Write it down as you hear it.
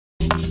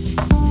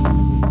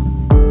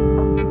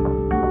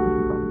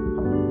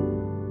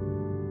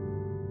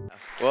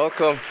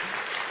welcome.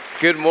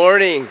 Good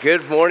morning.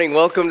 Good morning.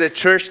 Welcome to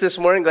church this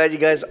morning. Glad you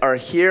guys are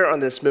here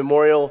on this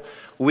Memorial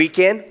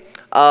Weekend.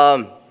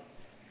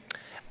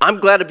 I'm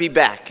glad to be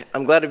back.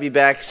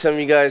 Some of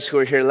you guys who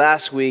were here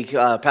last week,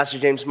 Pastor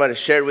James might have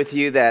shared with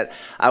you that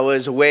I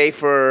was away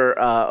for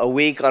a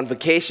week on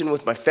vacation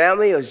with my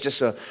family. It was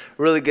just a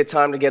really good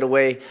time to get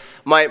away.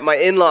 My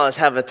in-laws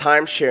have a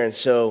timeshare, and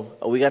so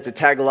we got to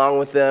tag along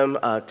with them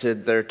to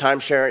their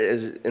timeshare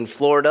is in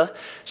Florida.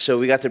 So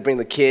we got to bring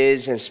the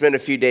kids and spend a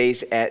few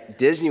days at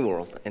Disney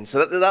World. And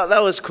so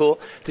that was cool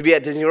to be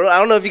at Disney World. I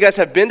don't know if you guys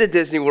have been to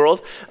Disney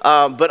World,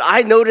 but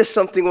I noticed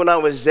something when I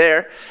was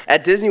there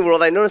at Disney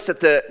World. I noticed that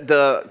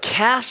the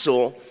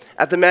castle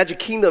at the Magic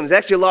Kingdom is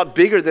actually a lot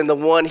bigger than the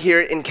one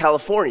here in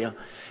California.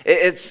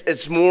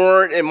 It's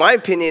more, in my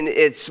opinion,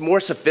 it's more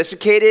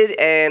sophisticated,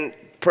 and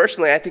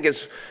personally, I think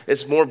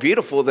it's more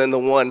beautiful than the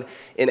one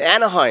in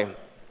Anaheim.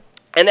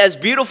 And as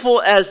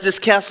beautiful as this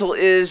castle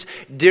is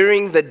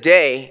during the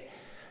day,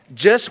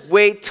 just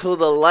wait till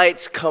the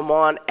lights come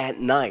on at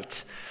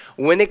night.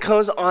 When it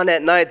comes on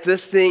at night,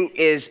 this thing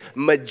is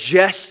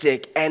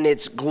majestic and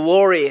it's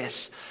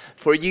glorious.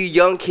 For you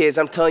young kids,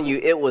 I'm telling you,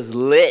 it was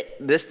lit.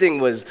 This thing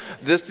was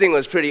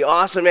pretty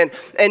awesome.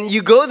 And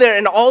you go there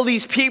and all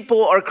these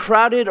people are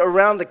crowded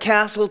around the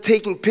castle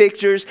taking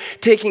pictures,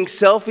 taking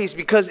selfies,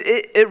 because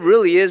it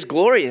really is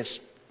glorious.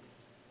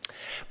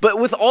 But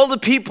with all the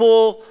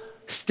people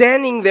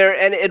standing there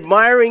and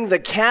admiring the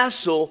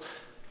castle,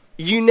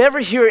 you never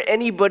hear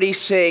anybody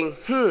saying,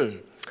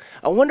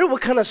 I wonder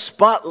what kind of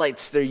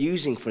spotlights they're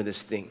using for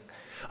this thing.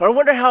 Or I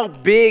wonder how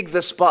big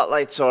the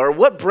spotlights are, or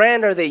what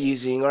brand are they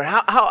using, or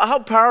how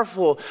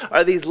powerful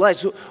are these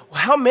lights?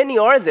 How many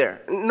are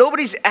there?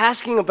 Nobody's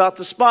asking about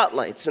the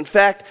spotlights. In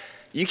fact,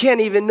 you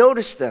can't even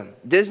notice them.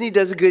 Disney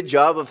does a good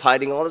job of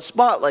hiding all the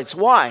spotlights.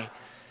 Why?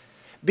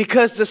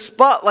 Because the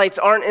spotlights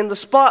aren't in the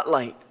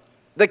spotlight.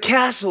 The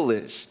castle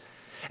is.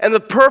 And the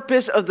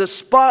purpose of the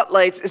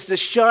spotlights is to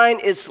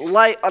shine its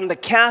light on the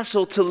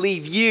castle to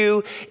leave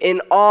you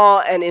in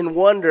awe and in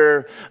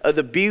wonder of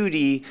the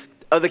beauty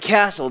of the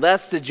castle.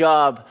 That's the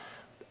job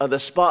of the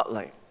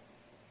spotlight.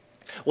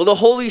 Well, the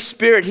Holy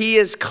Spirit, He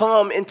has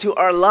come into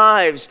our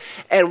lives,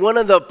 and one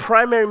of the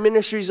primary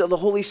ministries of the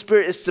Holy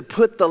Spirit is to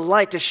put the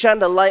light, to shine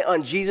the light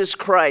on Jesus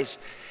Christ,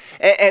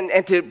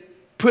 and to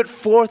put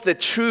forth the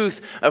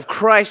truth of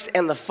Christ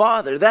and the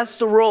Father. That's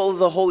the role of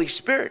the Holy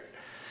Spirit.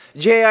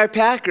 J.I.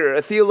 Packer,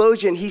 a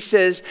theologian, he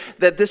says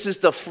that this is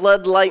the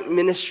floodlight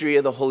ministry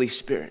of the Holy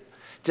Spirit,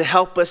 to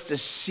help us to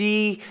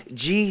see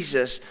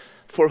Jesus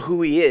for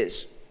who He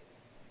is.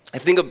 I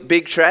think a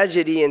big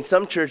tragedy in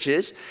some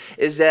churches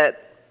is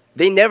that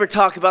they never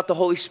talk about the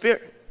Holy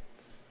Spirit.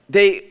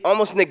 They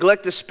almost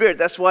neglect the Spirit.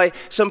 That's why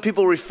some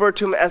people refer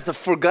to Him as the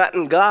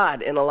forgotten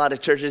God in a lot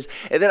of churches.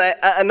 And then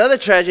another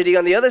tragedy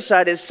on the other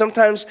side is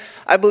sometimes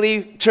I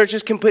believe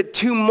churches can put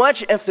too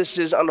much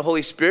emphasis on the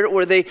Holy Spirit,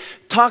 where they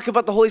talk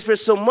about the Holy Spirit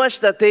so much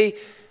that they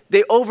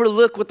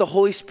overlook what the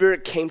Holy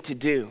Spirit came to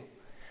do.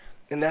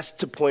 And that's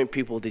to point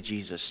people to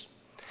Jesus.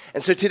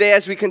 And so today,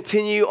 as we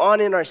continue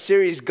on in our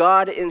series,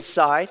 God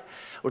Inside,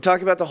 we're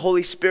talking about the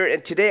Holy Spirit.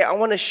 And today, I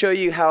want to show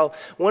you how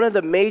one of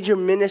the major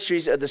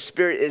ministries of the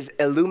Spirit is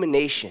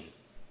illumination.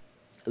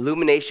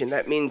 Illumination,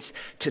 that means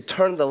to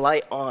turn the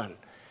light on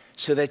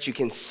so that you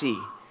can see.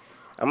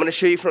 I'm going to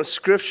show you from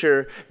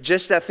Scripture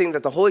just that thing,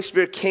 that the Holy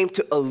Spirit came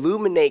to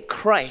illuminate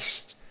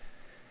Christ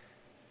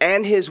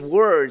and His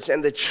words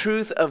and the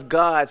truth of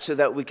God so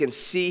that we can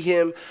see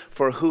Him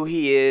for who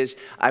He is.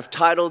 I've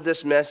titled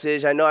this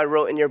message, I know I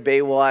wrote in your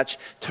Baywatch,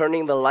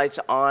 Turning the Lights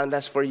On.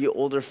 That's for you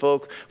older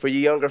folk. For you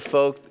younger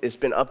folk, it's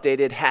been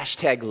updated,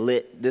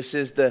 #lit. This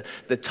is the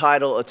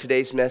title of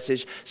today's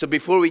message. So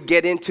before we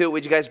get into it,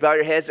 would you guys bow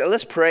your heads and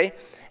let's pray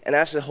and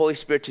ask the Holy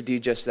Spirit to do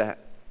just that.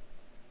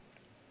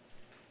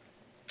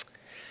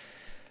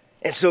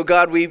 And so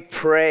God, we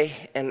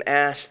pray and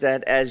ask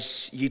that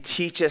as you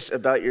teach us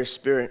about your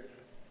Spirit,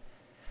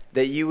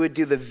 that you would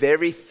do the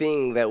very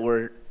thing that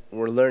we're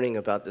learning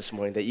about this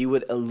morning, that you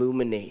would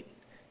illuminate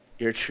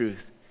your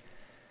truth.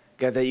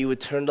 God, that you would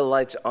turn the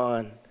lights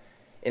on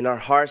in our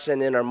hearts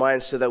and in our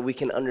minds so that we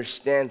can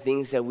understand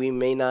things that we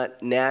may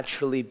not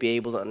naturally be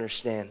able to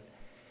understand.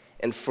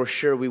 And for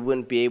sure, we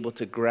wouldn't be able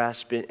to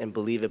grasp it and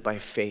believe it by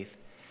faith.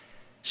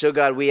 So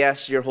God, we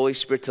ask your Holy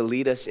Spirit to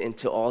lead us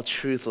into all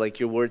truth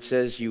like your word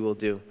says you will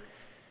do.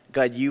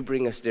 God, you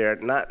bring us there,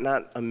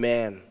 not a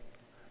man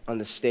on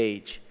the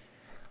stage,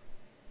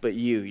 but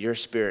you, your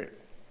Spirit.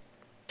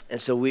 And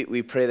so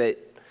we pray that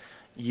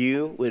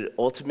you would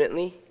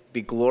ultimately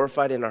be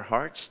glorified in our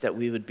hearts, that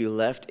we would be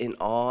left in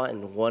awe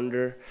and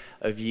wonder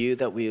of you,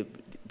 that we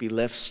would be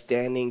left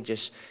standing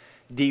just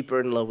deeper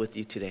in love with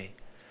you today.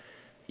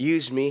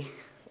 Use me,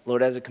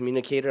 Lord, as a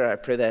communicator. I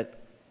pray that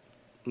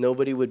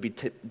nobody would be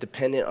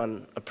dependent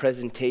on a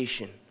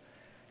presentation,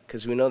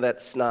 because we know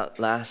that's not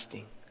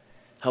lasting.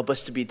 Help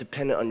us to be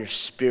dependent on your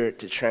Spirit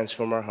to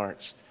transform our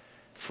hearts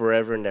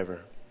forever and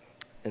ever.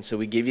 And so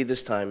we give you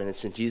this time, and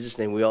it's in Jesus'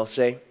 name we all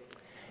say,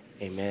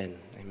 amen,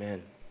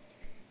 amen.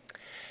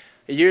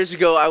 Years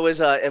ago, I was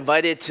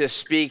invited to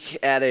speak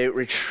at a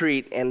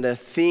retreat, and the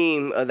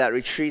theme of that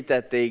retreat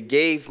that they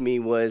gave me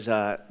was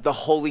the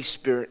Holy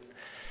Spirit.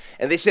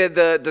 And they said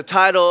the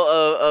title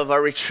of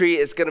our retreat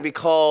is going to be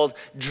called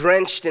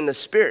Drenched in the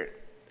Spirit.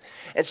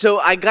 And so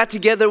I got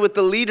together with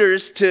the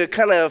leaders to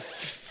kind of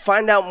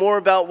find out more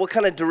about what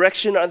kind of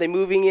direction are they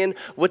moving in,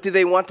 what do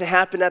they want to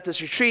happen at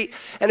this retreat.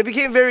 And it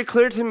became very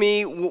clear to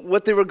me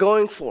what they were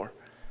going for.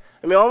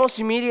 I mean, almost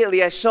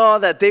immediately I saw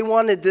that they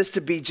wanted this to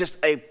be just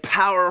a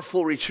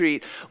powerful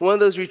retreat. One of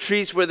those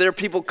retreats where their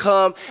people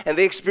come and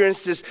they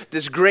experience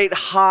this great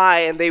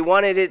high, and they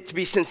wanted it to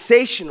be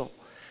sensational,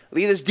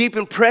 leave this deep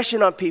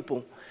impression on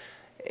people.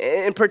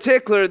 In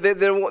particular,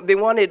 they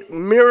wanted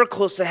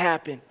miracles to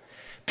happen,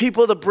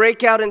 people to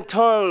break out in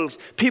tongues,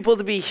 people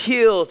to be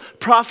healed,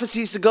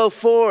 prophecies to go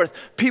forth,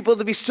 people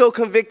to be so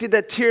convicted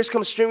that tears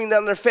come streaming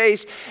down their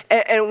face.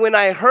 And when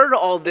I heard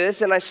all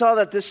this and I saw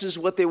that this is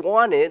what they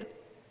wanted,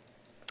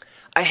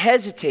 I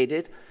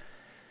hesitated,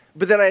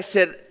 but then I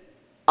said,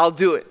 I'll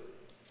do it.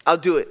 I'll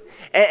do it.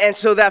 And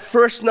so that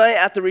first night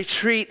at the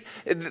retreat,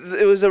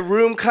 it was a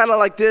room kind of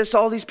like this.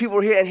 All these people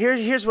were here. And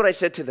here's what I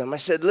said to them. I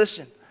said,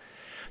 listen,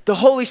 the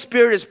Holy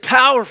Spirit is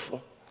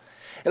powerful.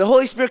 And the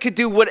Holy Spirit could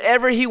do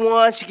whatever He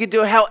wants. He could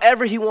do it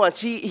however He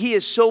wants. He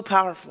is so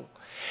powerful.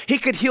 He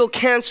could heal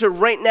cancer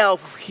right now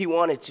if He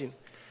wanted to.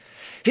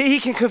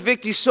 He can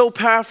convict you so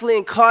powerfully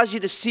and cause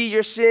you to see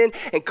your sin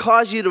and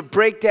cause you to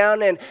break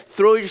down and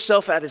throw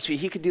yourself at His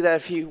feet. He could do that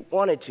if He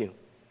wanted to.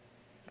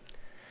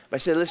 But I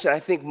said, listen, I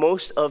think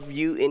most of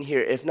you in here,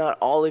 if not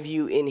all of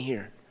you in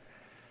here,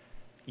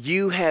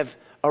 you have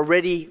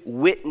already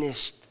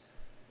witnessed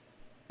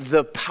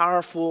the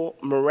powerful,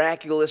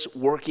 miraculous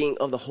working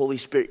of the Holy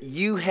Spirit.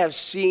 You have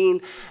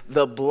seen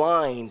the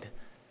blind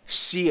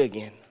see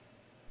again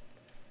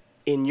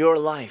in your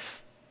life.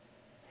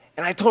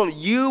 And I told him,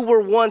 you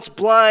were once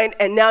blind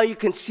and now you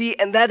can see,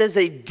 and that is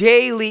a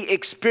daily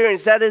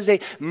experience. That is a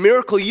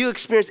miracle you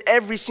experience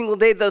every single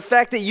day. The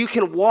fact that you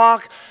can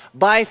walk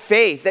by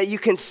faith, that you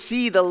can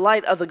see the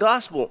light of the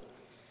gospel.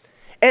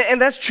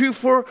 And that's true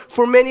for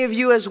many of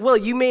you as well.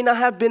 You may not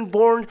have been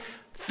born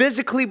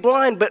physically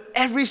blind, but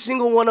every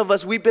single one of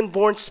us, we've been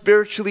born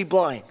spiritually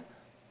blind.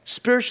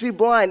 Spiritually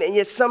blind, and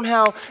yet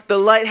somehow the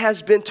light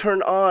has been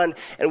turned on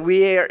and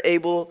we are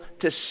able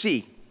to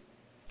see.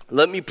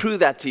 Let me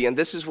prove that to you. And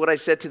this is what I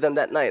said to them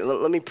that night.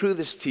 Let me prove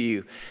this to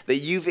you, that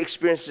you've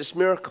experienced this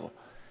miracle.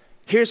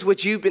 Here's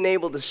what you've been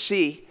able to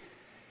see.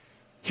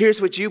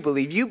 Here's what you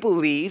believe. You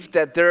believe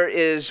that there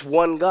is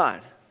one God.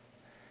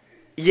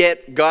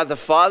 Yet God the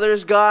Father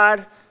is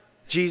God,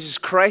 Jesus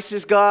Christ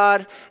is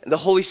God, and the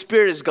Holy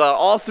Spirit is God.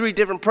 All three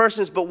different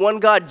persons, but one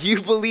God.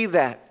 You believe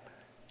that.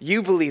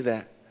 You believe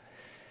that.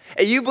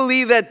 And you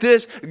believe that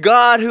this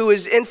God who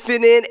is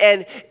infinite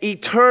and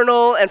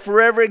eternal and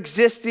forever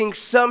existing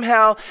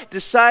somehow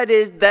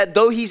decided that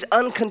though He's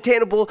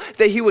uncontainable,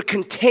 that He would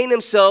contain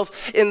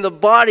Himself in the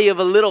body of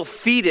a little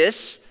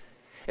fetus,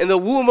 in the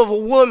womb of a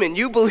woman.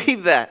 You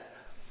believe that.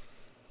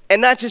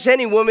 And not just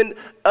any woman,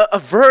 a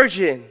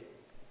virgin,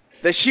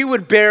 that she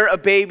would bear a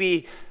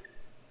baby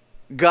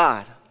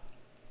God.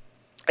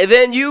 And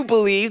then you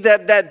believe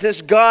that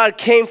this God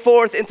came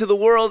forth into the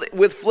world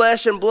with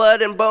flesh and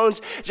blood and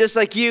bones just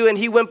like you, and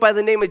He went by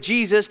the name of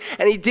Jesus,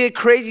 and He did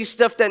crazy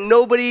stuff that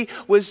nobody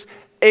was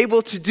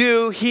able to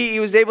do. He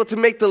was able to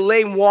make the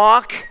lame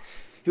walk.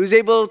 He was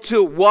able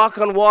to walk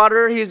on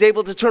water. He was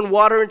able to turn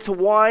water into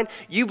wine.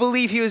 You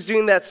believe He was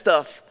doing that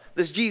stuff,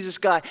 this Jesus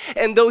guy.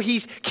 And though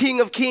He's King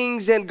of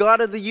Kings and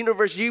God of the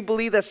universe, you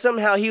believe that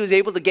somehow He was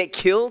able to get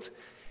killed.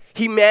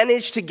 He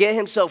managed to get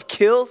Himself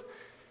killed.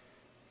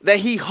 That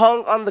He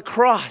hung on the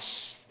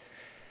cross.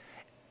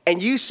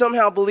 And you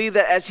somehow believe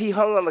that as He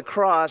hung on the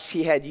cross,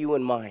 He had you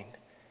in mind.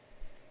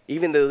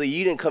 Even though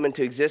you didn't come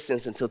into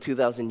existence until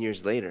 2,000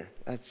 years later.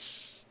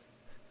 That's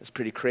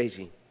pretty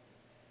crazy.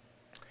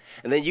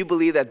 And then you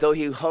believe that though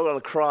He hung on the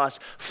cross,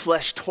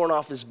 flesh torn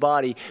off His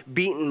body,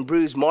 beaten,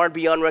 bruised, marred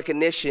beyond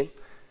recognition,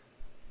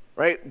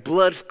 right?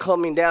 Blood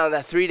coming down,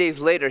 that 3 days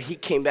later, He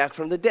came back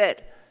from the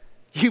dead.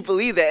 You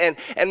believe that.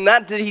 And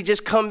not did He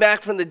just come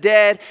back from the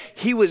dead.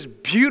 He was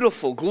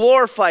beautiful,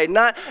 glorified,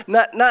 not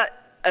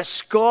a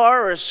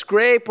scar or a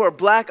scrape or a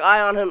black eye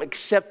on Him,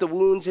 except the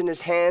wounds in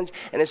His hands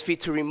and His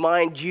feet to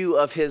remind you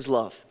of His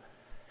love.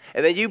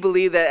 And then you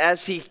believe that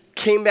as He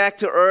came back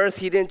to earth,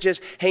 He didn't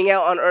just hang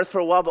out on earth for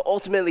a while, but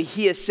ultimately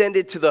He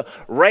ascended to the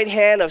right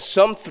hand of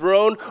some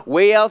throne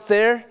way out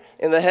there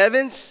in the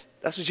heavens.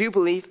 That's what you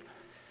believe.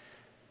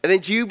 And then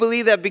do you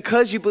believe that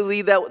because you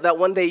believe that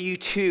one day you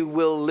too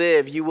will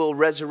live, you will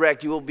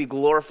resurrect, you will be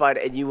glorified,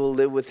 and you will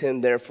live with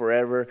Him there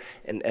forever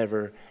and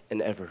ever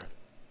and ever?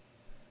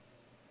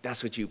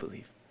 That's what you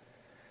believe.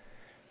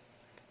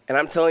 And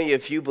I'm telling you,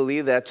 if you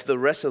believe that, to the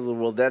rest of the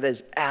world, that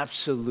is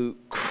absolute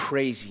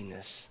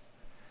craziness.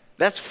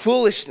 That's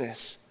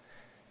foolishness.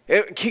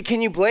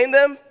 Can you blame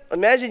them?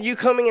 Imagine you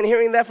coming and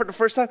hearing that for the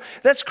first time.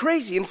 That's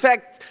crazy. In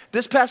fact,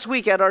 this past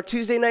week at our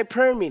Tuesday night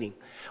prayer meeting,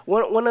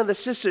 One of the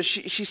sisters,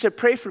 she said,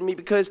 pray for me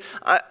because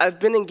I've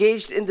been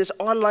engaged in this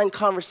online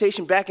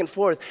conversation back and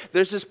forth.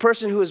 There's this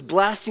person who is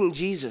blasting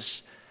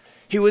Jesus.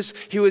 He was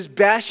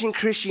bashing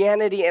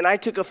Christianity, and I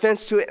took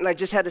offense to it, and I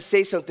just had to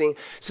say something.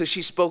 So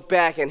she spoke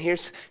back, and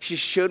she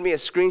showed me a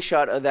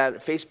screenshot of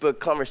that Facebook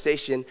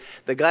conversation.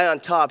 The guy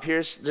on top,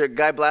 here's the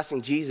guy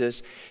blasting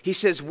Jesus. He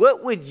says,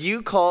 what would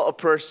you call a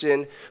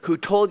person who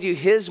told you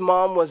his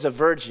mom was a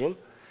virgin,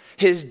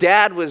 his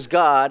dad was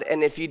God,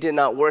 and if you did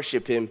not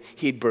worship him,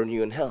 he'd burn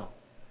you in hell?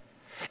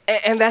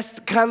 And that's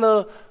the kind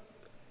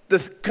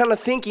of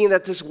thinking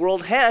that this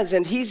world has,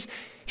 and he's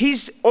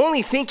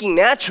only thinking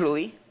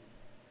naturally.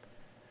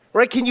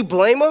 Right? Can you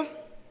blame him?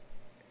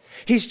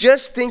 He's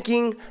just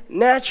thinking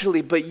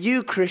naturally. But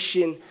you,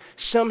 Christian,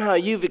 somehow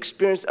you've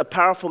experienced a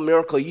powerful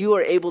miracle. You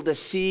are able to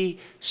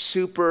see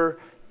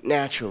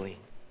supernaturally.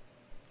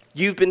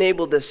 You've been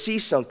able to see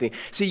something.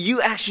 See, you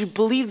actually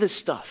believe this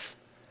stuff.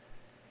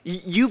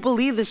 You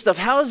believe this stuff.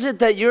 How is it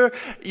that you're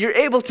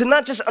able to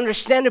not just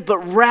understand it, but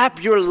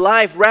wrap your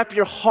life, wrap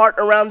your heart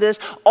around this,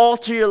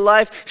 alter your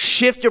life,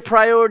 shift your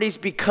priorities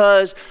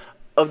because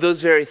of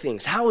those very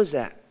things? How is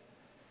that?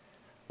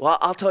 Well,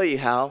 I'll tell you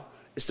how.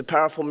 It's the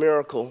powerful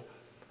miracle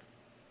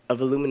of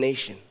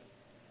illumination.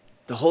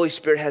 The Holy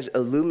Spirit has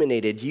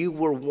illuminated. You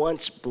were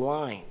once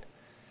blind,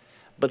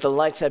 but the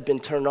lights have been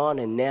turned on,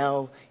 and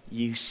now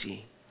you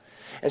see.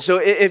 And so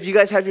if you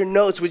guys have your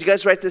notes, would you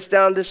guys write this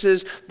down? This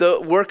is the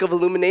work of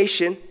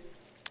illumination.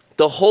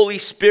 The Holy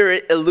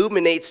Spirit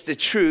illuminates the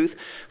truth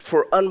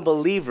for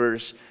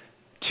unbelievers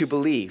to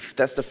believe.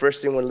 That's the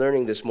first thing we're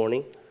learning this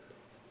morning.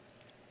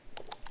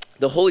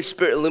 The Holy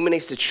Spirit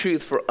illuminates the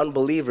truth for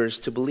unbelievers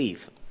to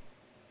believe.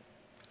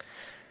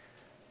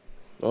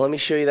 Well, let me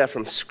show you that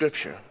from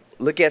Scripture.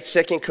 Look at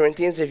 2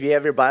 Corinthians. If you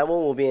have your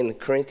Bible, we'll be in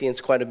Corinthians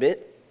quite a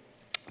bit.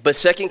 But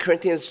 2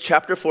 Corinthians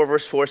chapter 4,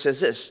 verse 4 says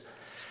this.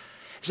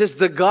 It says,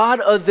 the God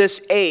of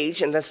this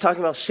age, and that's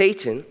talking about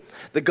Satan,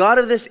 the God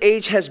of this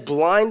age has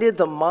blinded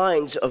the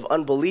minds of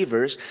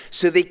unbelievers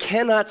so they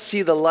cannot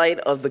see the light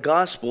of the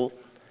gospel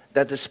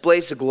that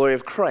displays the glory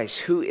of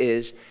Christ, who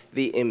is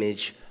the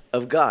image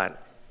of God.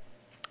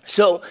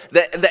 So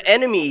the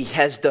enemy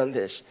has done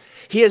this.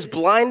 He has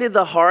blinded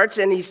the hearts,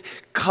 and he's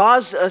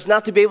caused us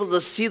not to be able to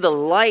see the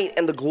light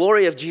and the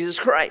glory of Jesus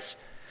Christ.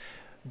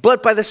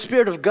 But by the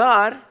Spirit of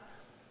God,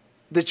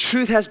 the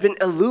truth has been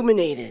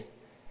illuminated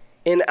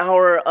in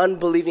our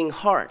unbelieving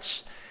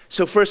hearts.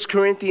 So 1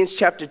 Corinthians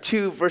chapter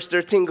 2, verse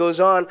 13 goes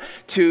on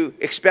to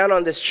expound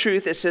on this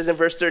truth. It says in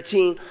verse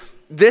 13,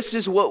 this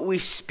is what we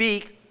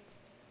speak,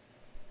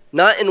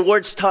 not in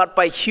words taught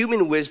by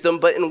human wisdom,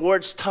 but in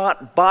words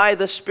taught by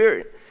the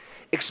Spirit,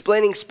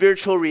 explaining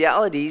spiritual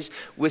realities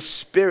with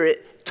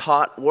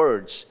Spirit-taught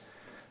words.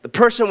 The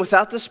person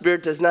without the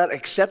Spirit does not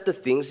accept the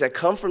things that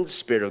come from the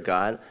Spirit of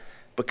God,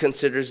 but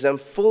considers them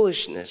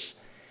foolishness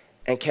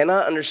and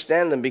cannot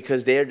understand them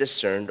because they are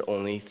discerned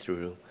only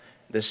through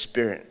the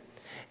Spirit.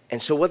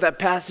 And so what that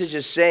passage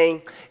is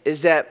saying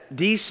is that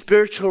these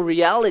spiritual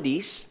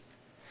realities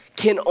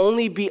can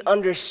only be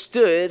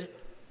understood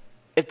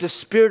if the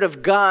Spirit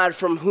of God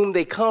from whom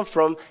they come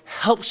from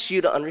helps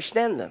you to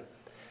understand them.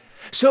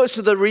 So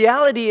the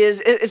reality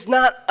is, it's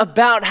not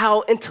about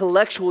how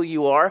intellectual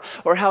you are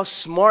or how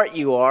smart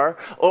you are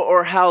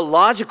or how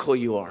logical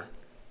you are.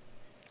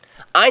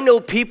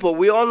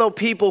 We all know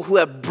people who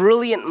have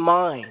brilliant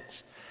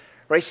minds,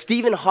 right?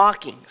 Stephen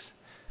Hawking,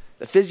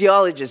 the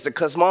physiologist, the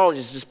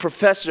cosmologist, this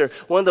professor,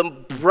 one of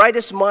the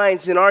brightest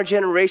minds in our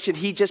generation,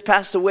 he just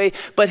passed away,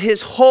 but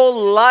his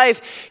whole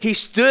life, he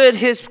stood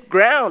his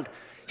ground.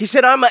 He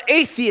said, I'm an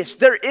atheist.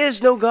 There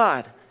is no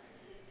God.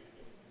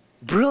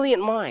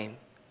 Brilliant mind.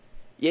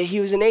 Yet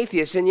he was an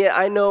atheist, and yet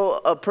I know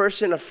a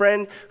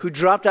friend who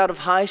dropped out of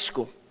high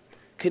school,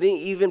 couldn't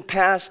even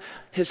pass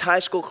his high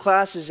school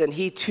classes, and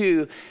he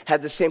too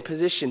had the same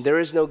position. There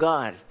is no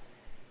God.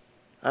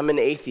 I'm an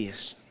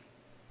atheist.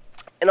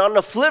 And on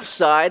the flip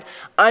side,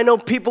 I know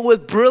people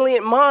with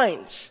brilliant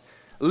minds.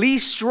 Lee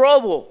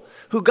Strobel,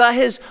 who got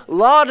his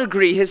law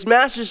degree, his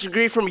master's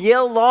degree from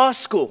Yale Law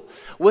School,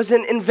 was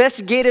an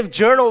investigative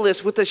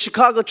journalist with the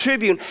Chicago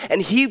Tribune,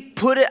 and he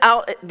put it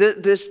out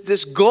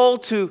this goal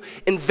to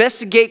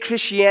investigate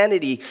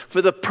Christianity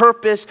for the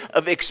purpose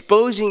of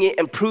exposing it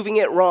and proving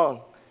it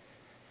wrong,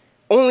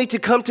 only to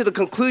come to the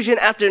conclusion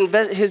after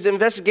his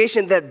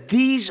investigation that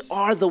these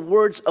are the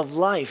words of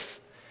life.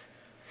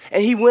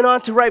 And he went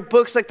on to write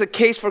books like The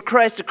Case for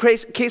Christ, The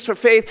Case for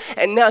Faith,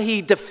 and now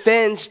he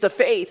defends the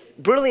faith.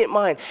 Brilliant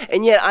mind.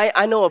 And yet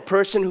I know a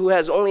person who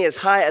has only as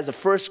high as a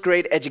first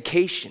grade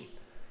education,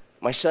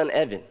 my son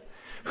Evan,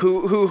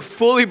 who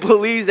fully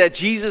believes that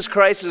Jesus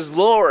Christ is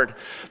Lord.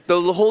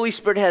 The Holy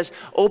Spirit has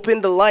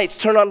opened the lights,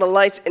 turned on the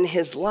lights in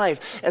his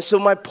life. And so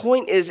my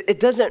point is,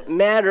 it doesn't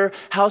matter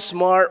how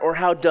smart or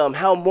how dumb,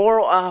 how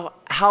moral,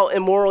 how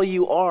immoral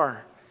you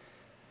are.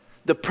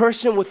 The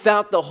person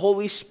without the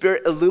Holy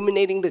Spirit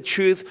illuminating the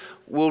truth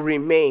will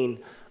remain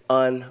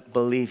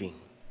unbelieving.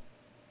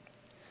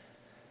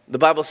 The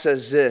Bible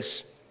says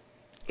this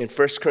in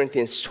 1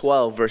 Corinthians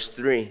 12, verse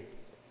 3.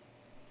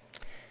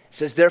 It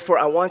says, therefore,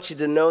 I want you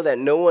to know that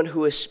no one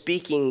who is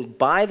speaking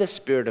by the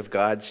Spirit of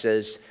God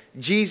says,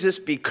 Jesus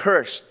be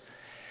cursed.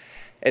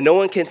 And no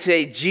one can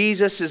say,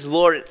 Jesus is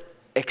Lord,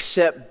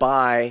 except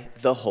by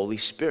the Holy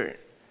Spirit.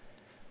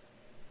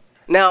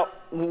 Now,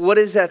 what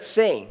is that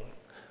saying?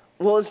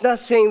 Well, it's not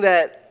saying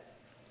that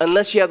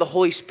unless you have the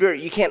Holy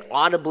Spirit, you can't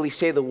audibly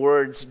say the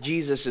words,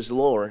 Jesus is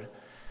Lord.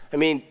 I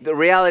mean, the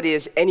reality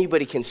is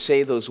anybody can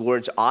say those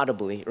words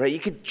audibly, right? You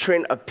could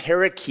train a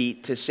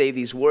parakeet to say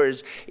these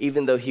words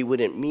even though he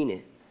wouldn't mean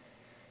it.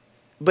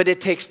 But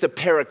it takes the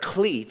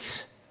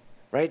paraclete,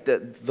 right?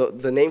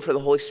 The name for the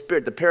Holy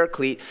Spirit, the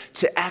paraclete,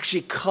 to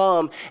actually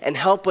come and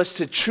help us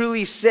to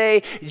truly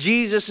say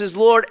Jesus is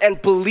Lord and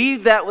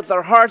believe that with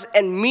our hearts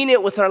and mean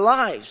it with our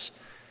lives.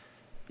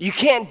 You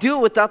can't do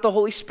it without the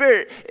Holy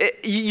Spirit.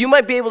 You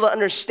might be able to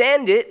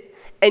understand it,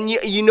 and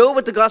you know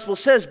what the gospel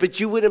says, but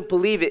you wouldn't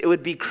believe it. It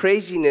would be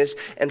craziness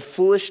and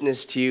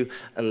foolishness to you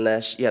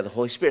unless you have the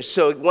Holy Spirit.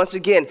 So once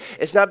again,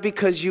 it's not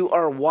because you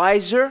are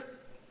wiser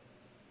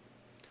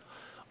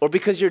or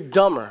because you're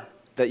dumber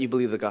that you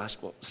believe the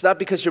gospel. It's not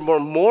because you're more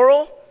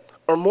moral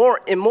or more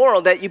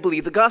immoral that you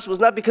believe the gospel.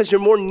 It's not because you're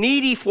more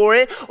needy for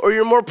it or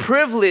you're more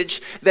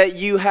privileged that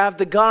you have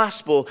the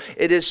gospel.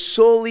 It is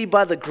solely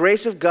by the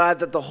grace of God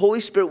that the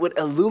Holy Spirit would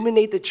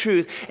illuminate the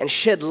truth and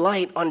shed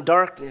light on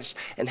darkness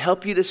and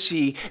help you to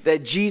see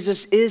that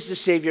Jesus is the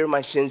Savior of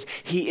my sins.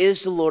 He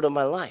is the Lord of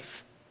my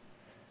life.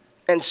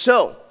 And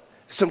so,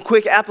 some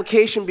quick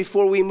application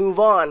before we move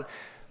on.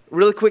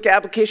 Really quick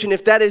application,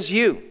 if that is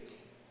you.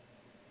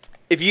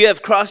 If you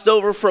have crossed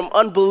over from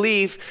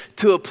unbelief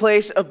to a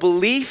place of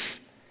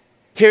belief,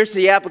 here's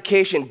the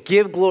application.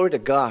 Give glory to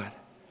God.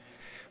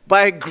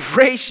 By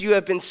grace you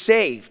have been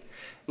saved,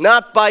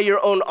 not by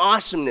your own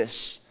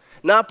awesomeness,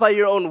 not by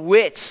your own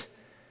wit,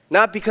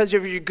 not because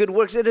of your good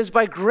works. It is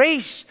by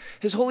grace.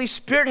 His Holy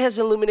Spirit has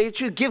illuminated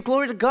truth. Give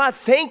glory to God.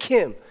 Thank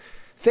Him.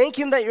 Thank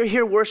Him that you're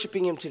here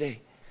worshiping Him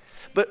today.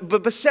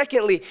 But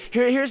secondly,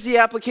 here's the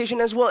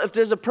application as well. If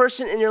there's a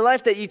person in your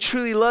life that you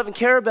truly love and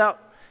care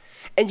about,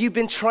 and you've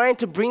been trying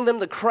to bring them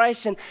to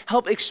Christ and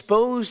help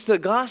expose the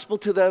gospel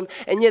to them,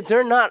 and yet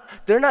they're not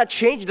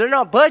changing, they're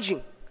not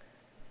budging.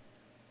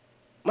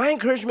 My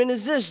encouragement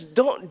is this: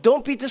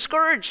 don't be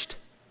discouraged.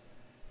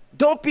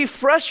 Don't be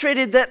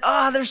frustrated that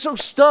they're so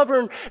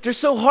stubborn, they're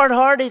so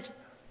hard-hearted.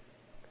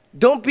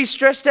 Don't be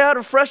stressed out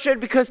or frustrated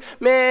because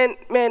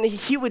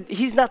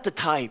he's not the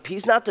type.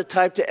 He's not the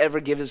type to ever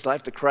give his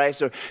life to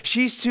Christ, or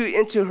she's too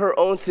into her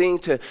own thing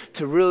to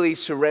really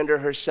surrender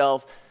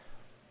herself.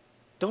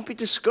 Don't be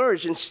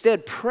discouraged.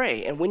 Instead,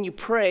 pray. And when you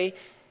pray,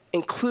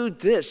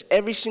 include this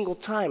every single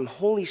time.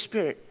 Holy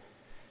Spirit.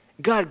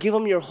 God, give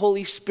them your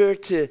Holy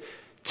Spirit to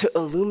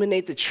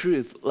illuminate the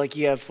truth like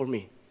you have for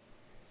me.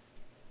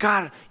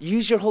 God,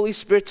 use your Holy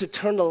Spirit to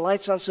turn the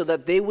lights on so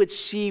that they would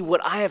see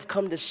what I have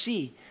come to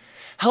see.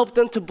 Help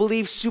them to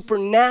believe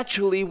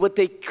supernaturally what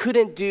they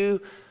couldn't do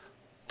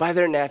by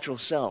their natural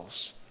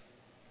selves.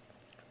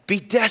 Be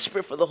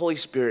desperate for the Holy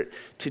Spirit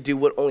to do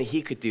what only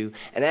He could do.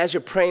 And as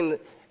you're praying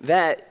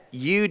that,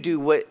 you do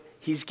what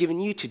He's given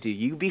you to do.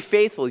 You be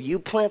faithful. You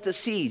plant the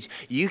seeds.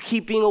 You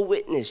keep being a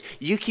witness.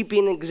 You keep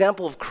being an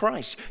example of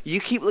Christ. You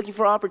keep looking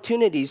for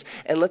opportunities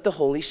and let the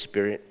Holy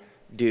Spirit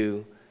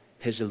do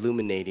His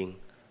illuminating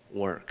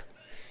work.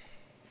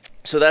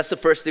 So that's the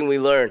first thing we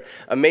learn.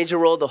 A major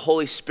role of the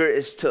Holy Spirit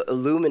is to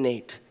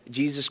illuminate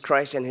Jesus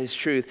Christ and His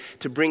truth,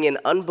 to bring an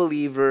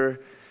unbeliever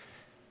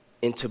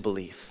into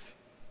belief.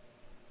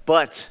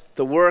 But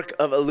the work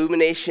of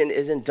illumination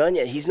isn't done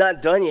yet. He's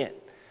not done yet.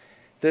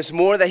 There's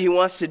more that He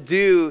wants to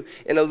do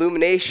in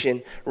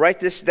illumination. Write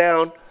this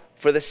down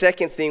for the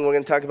second thing we're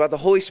going to talk about. The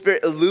Holy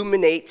Spirit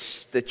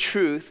illuminates the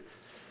truth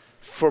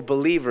for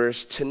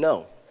believers to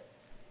know.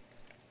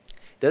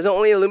 He doesn't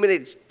only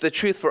illuminate the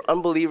truth for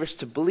unbelievers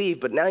to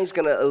believe, but now He's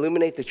going to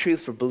illuminate the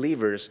truth for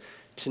believers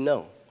to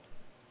know.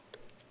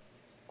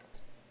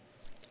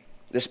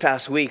 This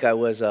past week, I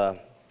was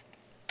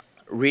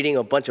reading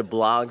a bunch of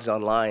blogs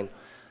online,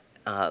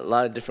 a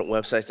lot of different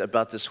websites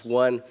about this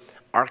one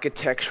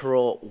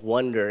architectural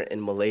wonder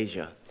in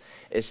Malaysia.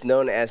 It's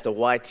known as the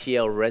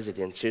YTL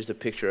residence. Here's the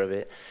picture of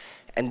it.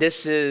 And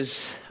this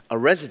is a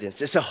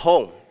residence. It's a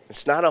home.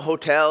 It's not a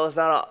hotel. It's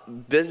not a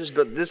business,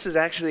 but this is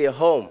actually a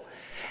home.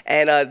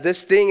 And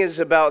this thing is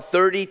about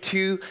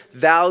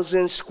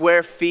 32,000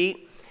 square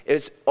feet.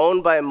 It's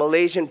owned by a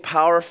Malaysian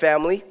power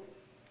family.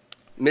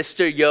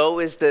 Mr. Yo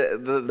is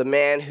the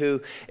man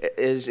who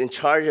is in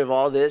charge of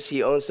all this.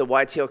 He owns the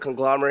YTL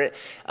conglomerate.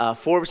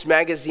 Forbes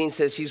magazine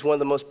says he's one of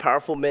the most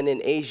powerful men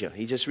in Asia.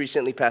 He just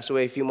recently passed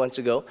away a few months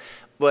ago,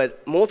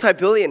 but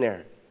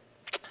multi-billionaire.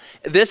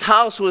 This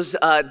house was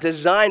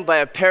designed by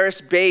a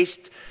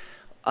Paris-based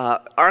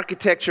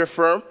architecture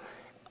firm.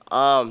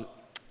 All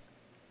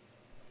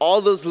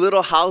those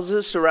little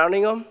houses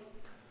surrounding them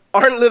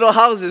aren't little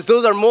houses.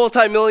 Those are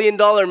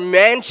multi-million-dollar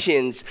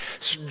mansions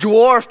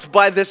dwarfed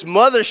by this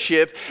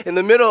mothership in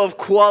the middle of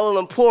Kuala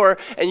Lumpur.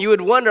 And you would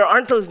wonder,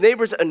 aren't those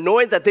neighbors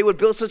annoyed that they would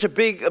build such a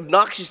big,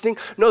 obnoxious thing?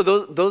 No,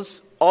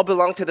 those all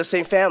belong to the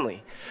same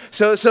family.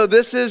 So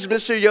this is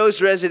Mr.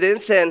 Yo's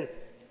residence, and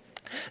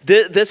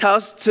This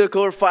house took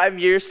over 5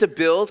 years to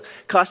build,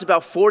 cost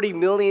about 40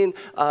 million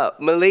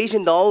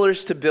Malaysian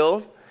dollars to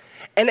build.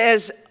 And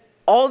as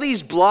all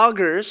these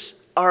bloggers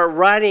are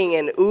writing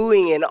and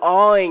oohing and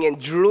awing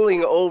and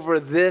drooling over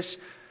this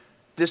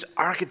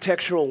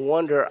architectural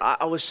wonder,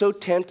 I was so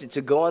tempted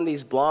to go on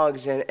these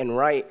blogs and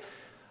write,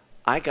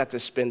 I got to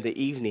spend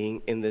the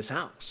evening in this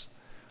house.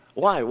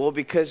 Why? Well,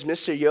 because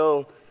Mr.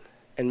 Yo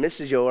and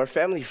Mrs. Yo are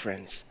family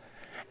friends.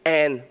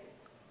 And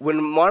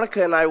when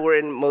Monica and I were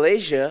in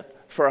Malaysia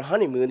for our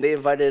honeymoon, they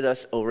invited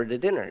us over to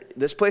dinner.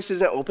 This place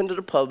isn't open to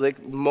the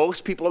public.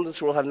 Most people in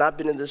this world have not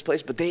been in this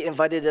place, but they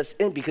invited us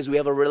in because we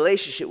have a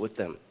relationship with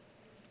them.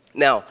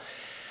 Now,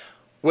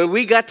 when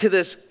we got to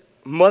this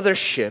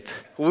mothership,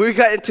 when we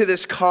got into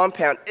this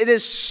compound, it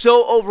is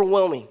so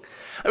overwhelming.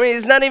 I mean,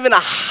 it's not even a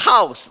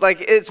house.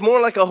 Like, it's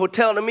more like a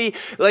hotel to me.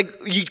 Like,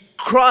 you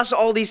cross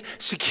all these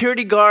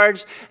security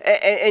guards,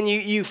 and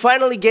you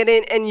finally get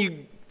in,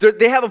 and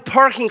they have a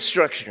parking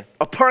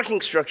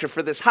structure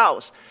for this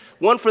house.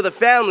 One for the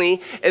family,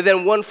 and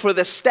then one for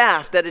the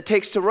staff that it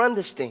takes to run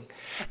this thing.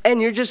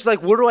 And you're just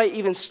like, where do I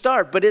even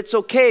start? But it's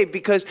okay,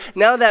 because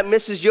now that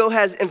Mrs. Yo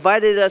has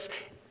invited us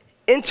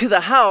into the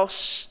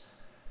house,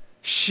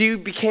 she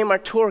became our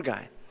tour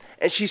guide.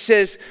 And she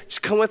says,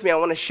 just come with me, I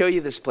want to show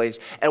you this place.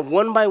 And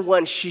one by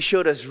one, she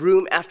showed us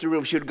room after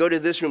room. She would go to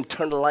this room,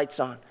 turn the lights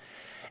on.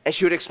 And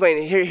she would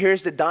explain,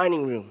 here's the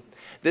dining room.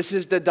 This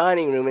is the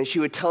dining room, and she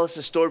would tell us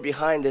the story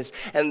behind us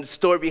and the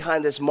story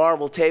behind this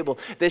marble table.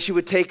 Then she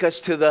would take us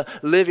to the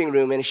living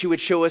room, and she would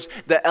show us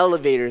the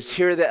elevators.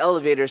 Here are the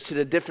elevators to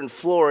the different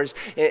floors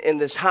in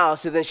this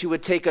house. And then she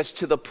would take us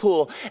to the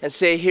pool and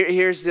say,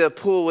 here's the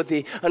pool with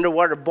the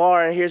underwater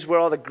bar, and here's where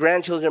all the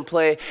grandchildren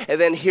play. And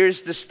then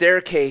here's the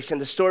staircase and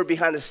the story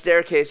behind the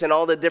staircase and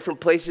all the different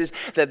places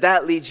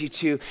that leads you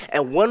to.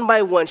 And one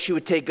by one, she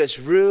would take us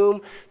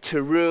room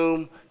to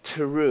room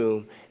to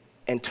room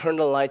and turn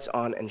the lights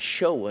on and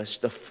show us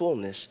the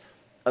fullness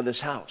of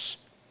this house.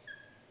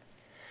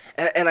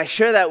 And I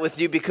share that with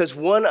you because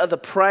one of the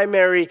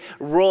primary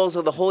roles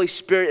of the Holy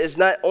Spirit is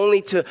not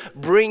only to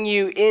bring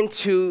you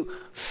into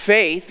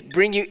faith,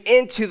 bring you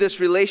into this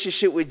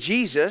relationship with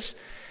Jesus,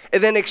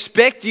 and then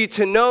expect you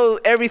to know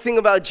everything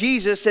about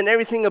Jesus and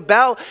everything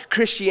about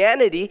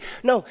Christianity.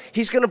 No,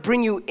 he's going to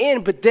bring you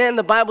in, but then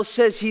the Bible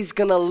says he's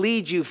going to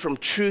lead you from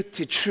truth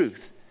to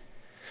truth.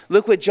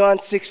 Look what John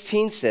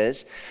 16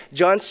 says.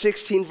 John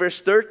 16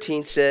 verse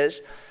 13 says,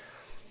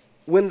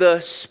 when the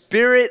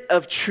Spirit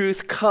of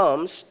truth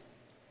comes,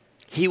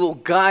 he will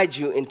guide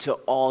you into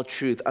all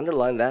truth.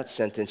 Underline that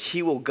sentence.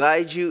 He will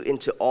guide you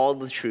into all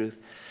the truth.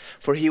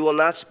 For he will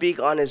not speak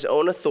on his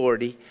own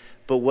authority,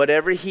 but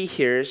whatever he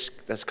hears,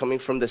 that's coming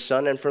from the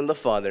Son and from the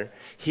Father,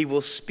 he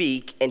will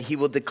speak and he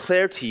will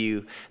declare to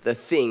you the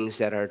things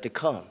that are to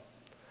come.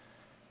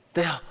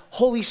 The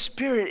Holy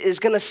Spirit is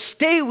going to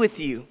stay with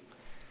you.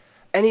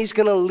 And he's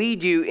going to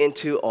lead you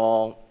into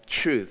all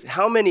truth.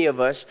 How many of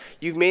us,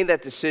 you've made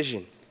that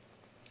decision?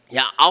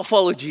 Yeah, I'll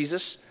follow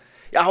Jesus.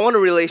 Yeah, I want a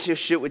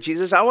relationship with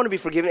Jesus. I want to be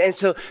forgiven. And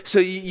so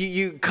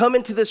you come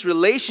into this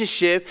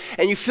relationship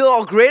and you feel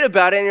all great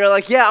about it. And you're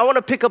like, yeah, I want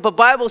to pick up a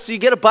Bible. So you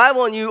get a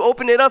Bible and you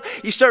open it up.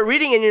 You start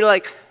reading and you're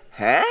like,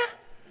 huh?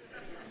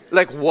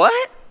 Like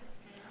what?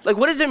 Like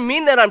what does it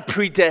mean that I'm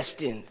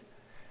predestined?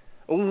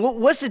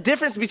 What's the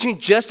difference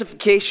between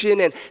justification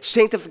and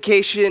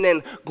sanctification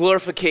and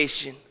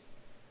glorification?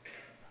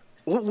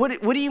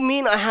 What do you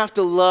mean I have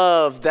to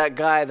love that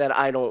guy that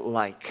I don't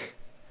like?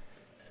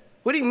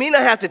 What do you mean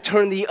I have to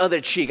turn the other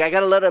cheek? I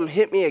got to let him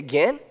hit me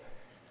again?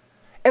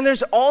 And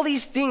there's all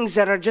these things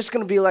that are just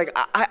going to be like,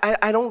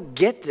 I don't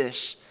get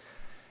this.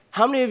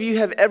 How many of you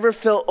have ever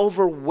felt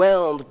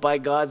overwhelmed by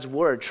God's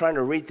word, trying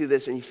to read through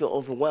this and you feel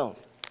overwhelmed?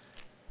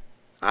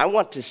 I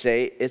want to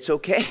say it's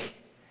okay.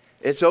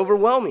 It's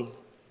overwhelming.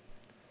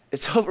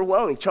 It's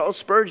overwhelming. Charles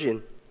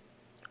Spurgeon,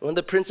 one of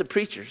the Prince of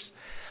Preachers,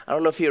 I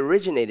don't know if he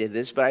originated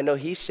this, but I know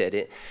he said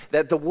it,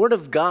 that the Word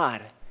of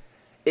God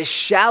is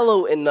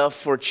shallow enough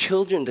for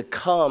children to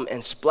come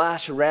and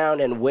splash around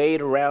and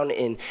wade around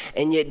in,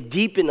 and yet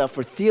deep enough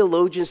for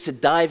theologians to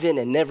dive in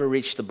and never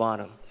reach the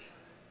bottom.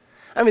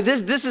 I mean,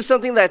 this is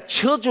something that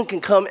children can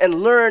come and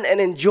learn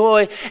and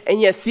enjoy, and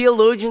yet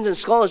theologians and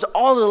scholars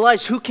all their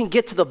lives, who can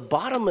get to the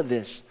bottom of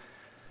this?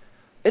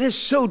 It is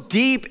so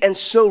deep and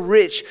so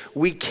rich,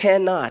 we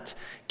cannot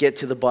get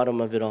to the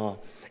bottom of it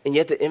all. And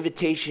yet the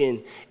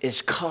invitation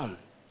is come.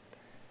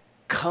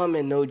 Come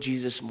and know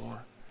Jesus more.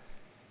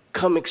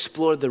 Come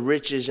explore the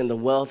riches and the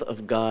wealth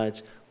of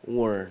God's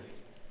word.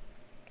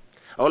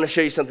 I want to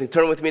show you something.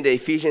 Turn with me to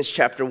Ephesians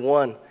chapter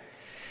 1.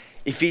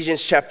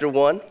 Ephesians chapter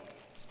 1.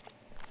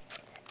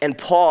 And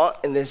Paul,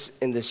 in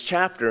this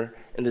chapter,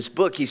 in this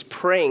book, he's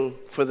praying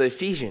for the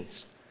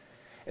Ephesians.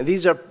 And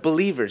these are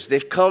believers.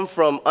 They've come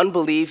from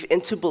unbelief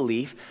into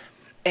belief.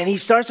 And he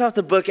starts off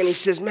the book and he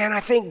says, man, I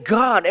thank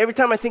God. Every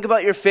time I think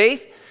about your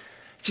faith,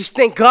 just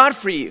thank God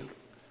for you.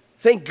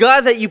 Thank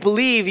God that you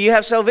believe, you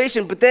have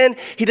salvation. But then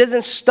he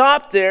doesn't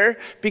stop there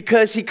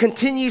because he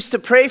continues to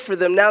pray for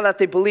them now that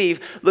they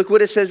believe. Look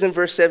what it says in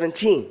verse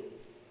 17.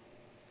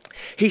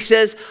 He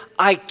says,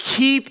 I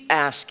keep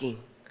asking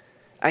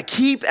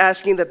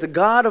that the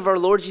God of our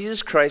Lord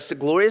Jesus Christ, the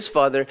glorious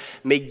Father,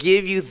 may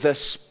give you the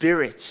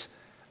spirit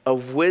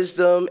of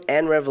wisdom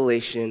and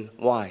revelation.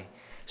 Why?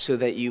 So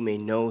that you may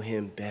know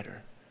him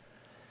better.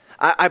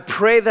 I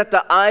pray that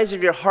the eyes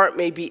of your heart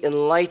may be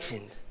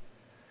enlightened,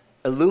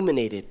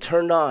 illuminated,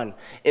 turned on,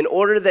 in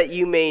order that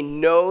you may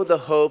know the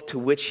hope to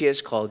which he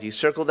has called you.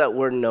 Circle that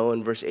word know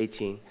in verse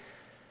 18.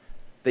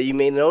 That you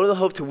may know the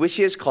hope to which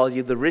he has called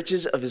you, the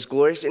riches of his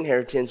glorious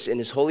inheritance in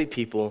his holy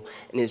people,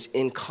 and his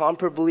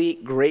incomparably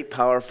great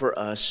power for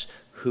us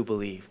who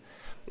believe.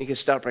 You can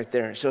stop right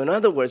there. So in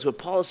other words, what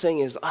Paul is saying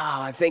is,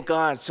 I thank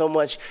God so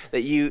much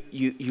that you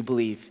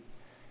believe,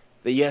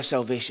 that you have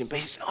salvation. But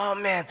he says, oh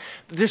man,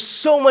 there's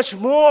so much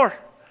more.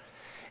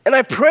 And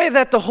I pray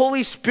that the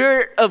Holy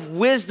Spirit of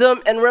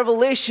wisdom and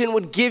revelation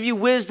would give you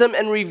wisdom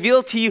and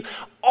reveal to you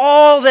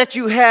all that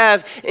you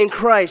have in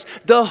Christ,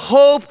 the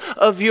hope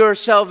of your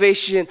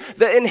salvation,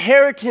 the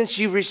inheritance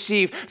you've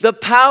received, the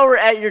power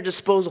at your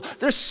disposal.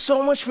 There's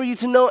so much for you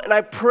to know, and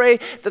I pray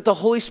that the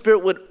Holy Spirit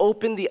would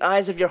open the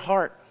eyes of your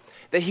heart,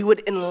 that he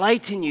would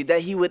enlighten you,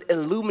 that he would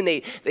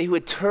illuminate, that he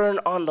would turn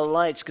on the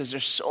lights, because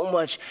there's so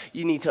much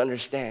you need to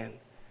understand.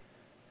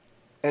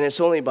 And it's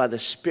only by the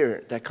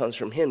Spirit that comes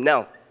from him.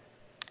 Now,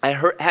 I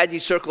had you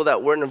circle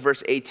that word in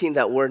verse 18,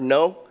 that word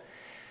know.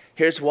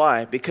 Here's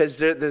why. Because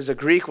there's a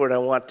Greek word I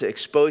want to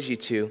expose you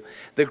to.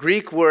 The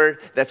Greek word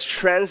that's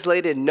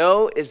translated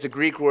know is the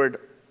Greek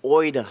word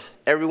oida.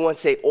 Everyone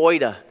say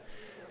oida.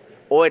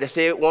 Oida.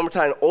 Say it one more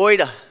time.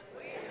 Oida.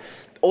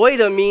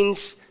 Oida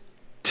means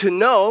to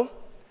know,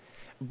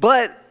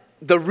 but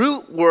the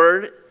root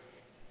word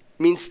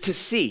means to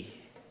see.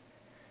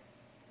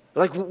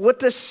 Like, what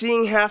does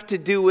seeing have to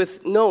do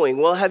with knowing?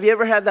 Well, have you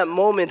ever had that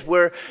moment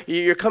where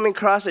you're coming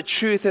across a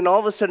truth and all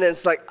of a sudden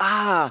it's like,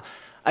 I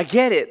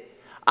get it.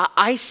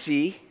 I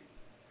see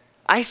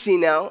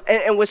now.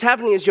 And what's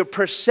happening is your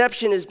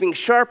perception is being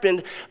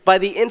sharpened by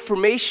the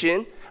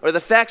information or the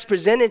facts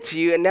presented to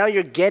you, and now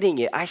you're getting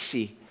it. I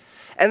see.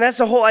 And that's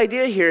the whole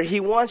idea here. He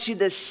wants you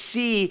to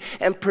see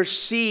and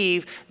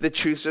perceive the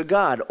truths of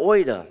God,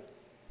 oida.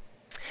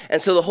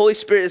 And so the Holy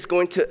Spirit is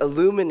going to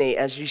illuminate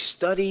as you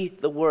study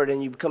the Word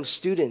and you become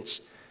students,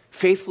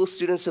 faithful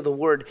students of the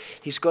Word.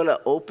 He's going to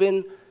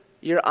open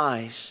your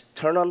eyes,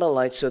 turn on the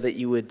light so that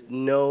you would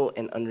know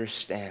and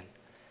understand.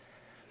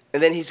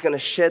 And then he's going to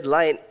shed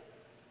light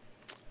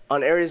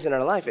on areas in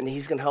our life, and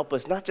he's going to help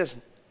us not just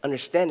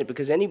understand it,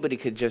 because anybody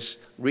could just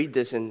read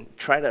this and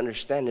try to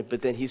understand it,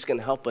 but then he's going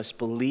to help us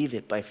believe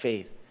it by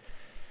faith,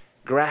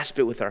 grasp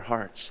it with our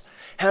hearts.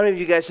 How many of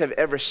you guys have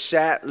ever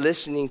sat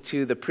listening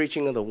to the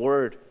preaching of the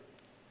Word,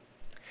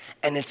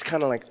 and it's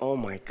kind of like, oh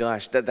my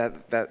gosh,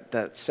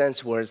 that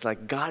sense where it's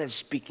like God is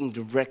speaking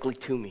directly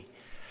to me.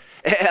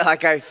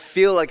 Like I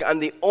feel like I'm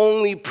the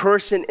only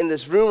person in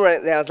this room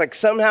right now. It's like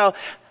somehow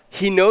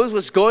he knows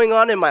what's going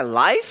on in my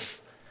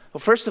life. Well,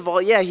 first of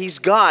all, yeah, he's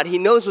God. He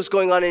knows what's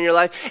going on in your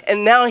life.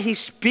 And now he's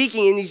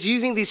speaking and he's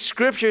using these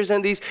scriptures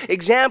and these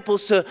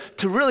examples to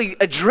really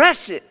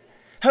address it.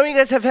 How many of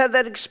you guys have had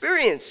that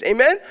experience?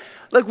 Amen?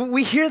 Like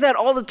we hear that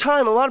all the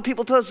time. A lot of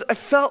people tell us, I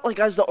felt like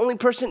I was the only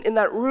person in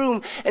that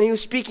room and he was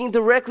speaking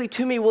directly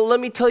to me. Well, let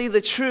me tell you the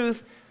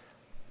truth.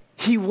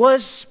 He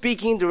was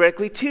speaking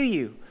directly to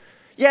you.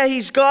 Yeah,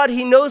 he's God.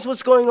 He knows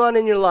what's going on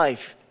in your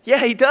life.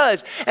 Yeah, he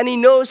does. And he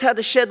knows how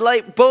to shed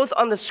light both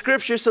on the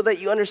scripture so that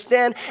you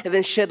understand, and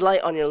then shed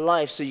light on your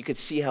life so you could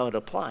see how it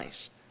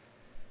applies.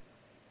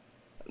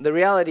 The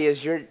reality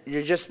is you're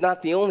just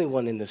not the only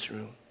one in this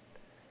room.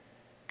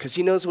 Because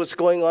he knows what's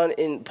going on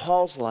in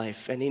Paul's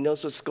life, and he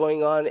knows what's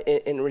going on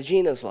in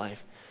Regina's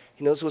life.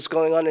 He knows what's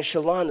going on in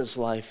Shalana's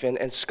life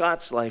and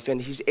Scott's life,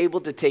 and he's able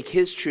to take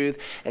his truth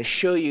and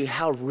show you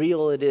how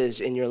real it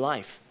is in your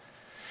life.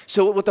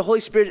 So what the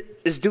Holy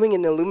Spirit is doing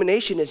in the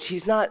illumination is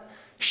he's not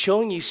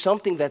showing you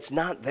something that's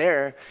not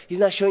there. He's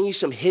not showing you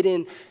some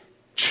hidden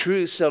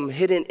truth, some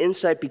hidden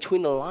insight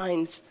between the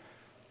lines.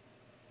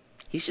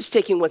 He's just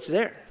taking what's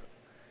there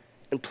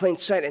in plain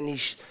sight, and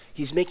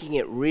he's making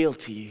it real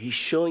to you. He's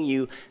showing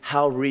you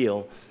how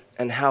real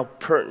and how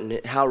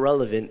pertinent, how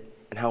relevant,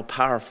 and how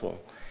powerful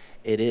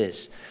it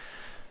is.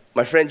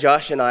 My friend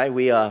Josh and I,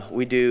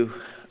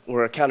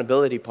 we're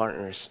accountability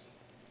partners.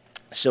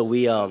 So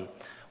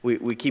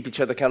we keep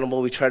each other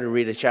accountable. We try to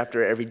read a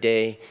chapter every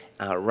day,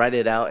 write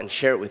it out, and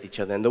share it with each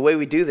other. And the way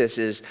we do this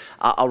is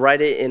I'll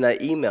write it in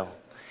an email.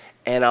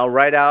 And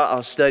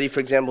I'll study, for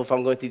example, if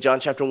I'm going through John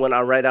chapter 1,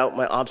 I'll write out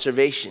my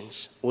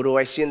observations. What do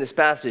I see in this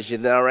passage?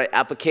 And then I'll write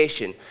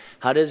application.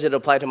 How does it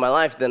apply to my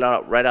life? Then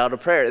I'll write out a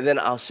prayer. And then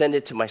I'll send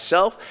it to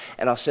myself,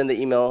 and I'll send the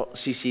email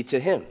CC to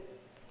him.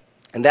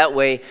 And that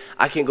way,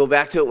 I can go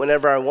back to it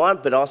whenever I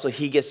want, but also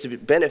he gets to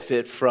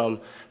benefit from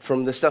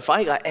the stuff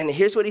I got. And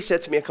here's what he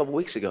said to me a couple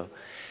weeks ago.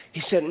 He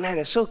said, man,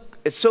 it's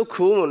so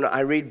cool when I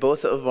read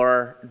both of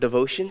our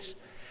devotions.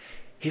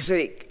 He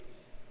said,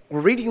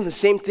 we're reading the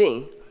same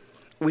thing.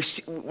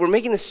 We're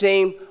making the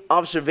same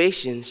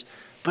observations,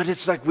 but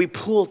it's like we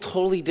pull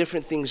totally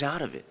different things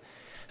out of it.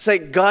 It's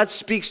like God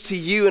speaks to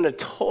you in a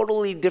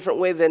totally different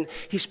way than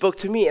he spoke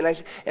to me. And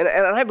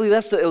I believe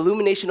that's the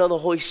illumination of the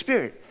Holy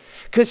Spirit.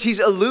 Because he's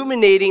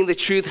illuminating the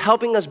truth,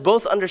 helping us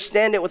both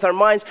understand it with our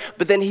minds,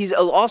 but then he's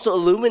also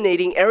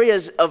illuminating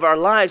areas of our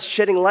lives,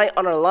 shedding light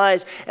on our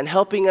lives, and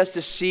helping us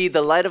to see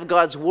the light of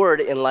God's word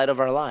in light of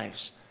our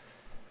lives.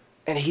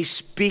 And he's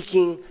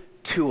speaking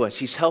to us.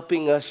 He's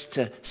helping us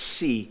to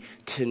see,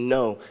 to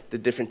know the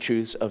different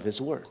truths of his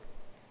word.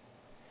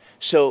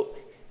 So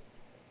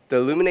the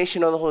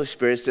illumination of the Holy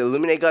Spirit is to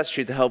illuminate God's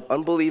truth, to help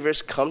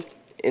unbelievers come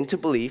into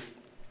belief,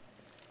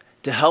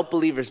 to help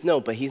believers know,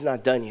 but he's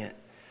not done yet.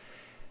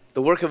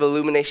 The work of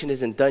illumination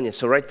isn't done yet,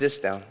 so write this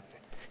down.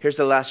 Here's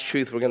the last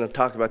truth we're going to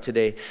talk about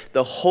today.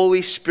 The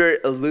Holy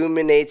Spirit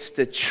illuminates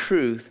the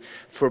truth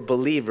for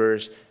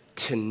believers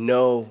to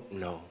know.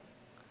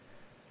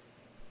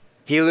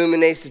 He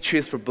illuminates the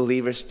truth for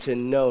believers to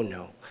know.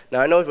 Now,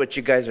 I know what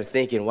you guys are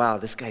thinking. Wow,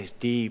 this guy's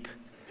deep.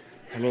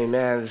 I mean,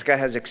 man, this guy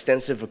has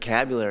extensive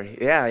vocabulary.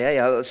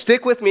 Yeah.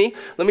 Stick with me.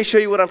 Let me show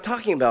you what I'm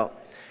talking about.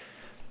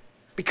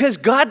 Because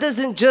God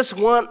doesn't just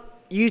want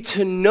you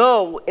to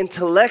know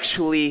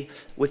intellectually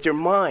with your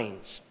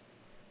minds,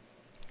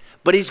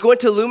 but he's going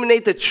to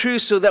illuminate the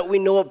truth so that we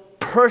know it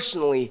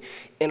personally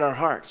in our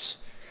hearts,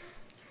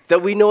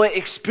 that we know it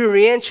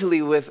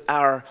experientially with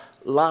our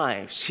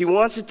lives. He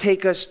wants to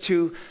take us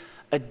to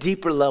a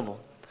deeper level.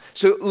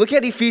 So look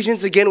at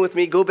Ephesians again with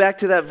me. Go back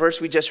to that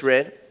verse we just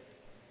read.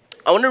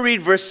 I want to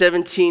read verse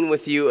 17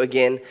 with you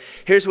again.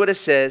 Here's what it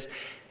says.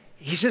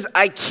 He says,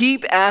 I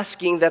keep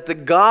asking that the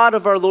God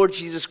of our Lord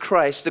Jesus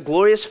Christ, the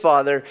glorious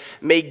Father,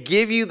 may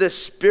give you the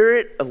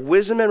spirit of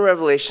wisdom and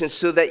revelation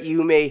so that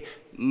you may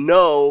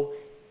know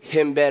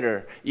him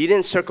better. You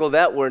didn't circle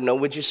that word, no.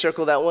 Would you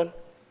circle that one?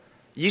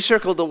 You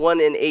circled the one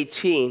in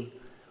 18,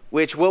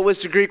 which, what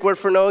was the Greek word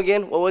for know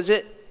again? What was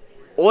it?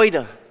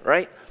 Oida,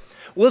 right?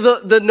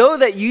 Well, the know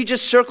that you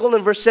just circled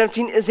in verse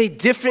 17 is a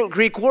different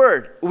Greek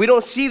word. We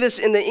don't see this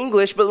in the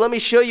English, but let me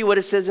show you what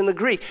it says in the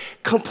Greek.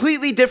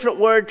 Completely different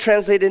word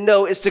translated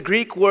know is the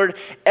Greek word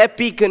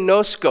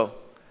epiginosko.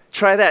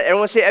 Try that.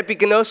 Everyone say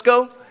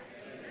epiginosko?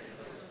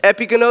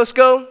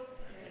 Epiginosko?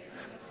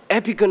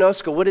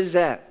 Epiginosko, what is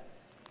that?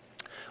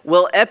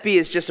 Well, epi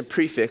is just a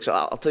prefix.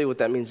 I'll tell you what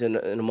that means in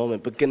a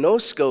moment. But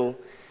gnosko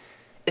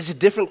is a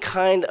different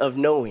kind of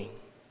knowing.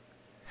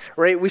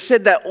 Right? We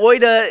said that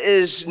oida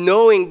is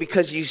knowing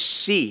because you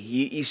see.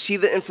 You see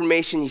the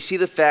information, you see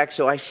the facts.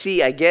 So I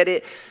see, I get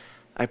it,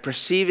 I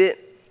perceive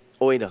it,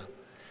 oida.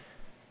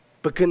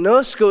 But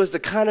gnosko is the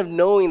kind of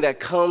knowing that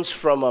comes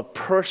from a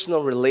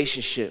personal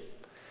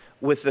relationship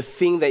with the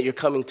thing that you're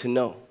coming to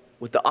know,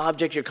 with the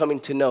object you're coming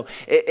to know.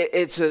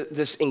 It's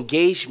this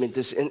engagement,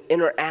 this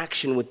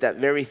interaction with that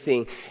very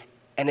thing.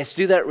 And it's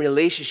through that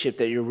relationship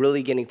that you're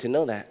really getting to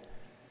know that.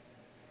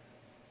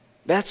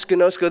 That's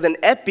gnosko. Then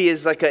epi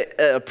is like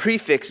a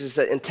prefix, it's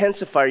an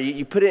intensifier.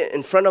 You put it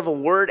in front of a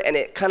word and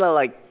it kind of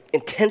like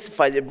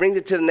intensifies, it brings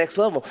it to the next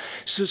level.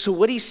 So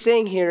what he's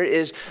saying here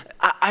is,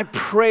 I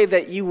pray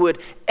that you would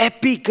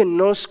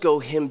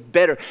epignosko him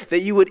better, that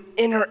you would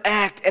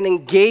interact and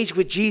engage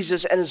with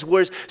Jesus and his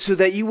words so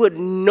that you would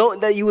know,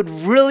 that you would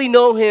really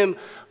know him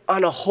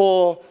on a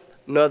whole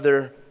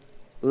nother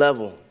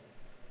level.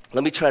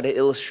 Let me try to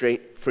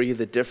illustrate for you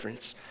the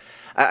difference.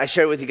 I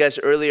shared with you guys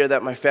earlier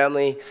that my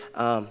family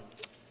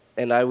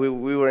and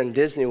we were in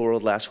Disney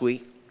World last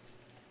week,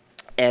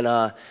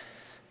 and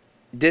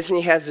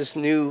Disney has this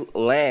new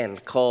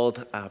land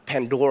called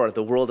Pandora,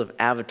 the world of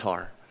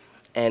Avatar,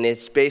 and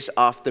it's based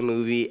off the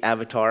movie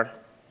Avatar.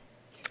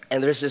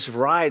 And there's this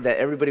ride that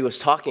everybody was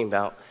talking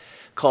about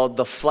called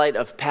the Flight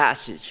of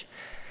Passage,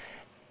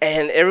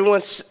 and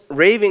everyone's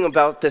raving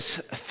about this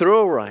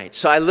thrill ride.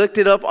 So I looked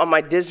it up on my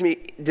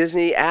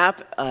Disney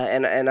app,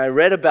 and I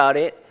read about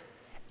it,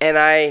 and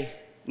I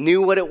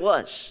knew what it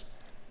was.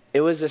 It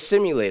was a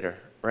simulator,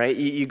 right?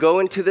 You go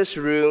into this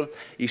room,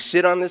 you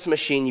sit on this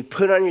machine, you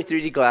put on your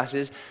 3D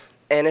glasses,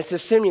 and it's a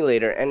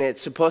simulator. And it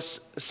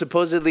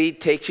supposedly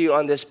takes you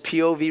on this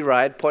POV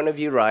ride, point of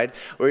view ride,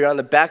 where you're on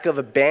the back of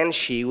a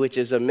banshee, which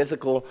is a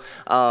mythical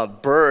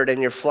bird,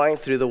 and you're flying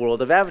through the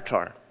world of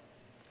Avatar.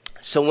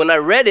 So when I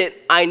read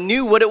it, I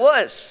knew what it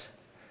was.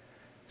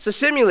 It's a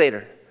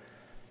simulator.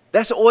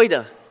 That's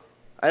oida.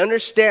 I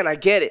understand, I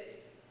get it.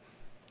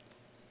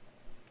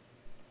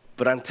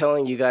 But I'm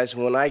telling you guys,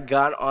 when I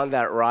got on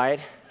that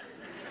ride,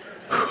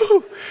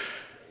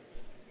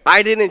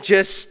 I didn't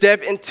just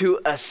step into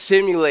a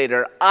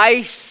simulator.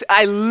 I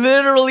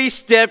literally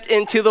stepped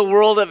into the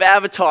world of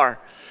Avatar.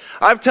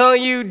 I'm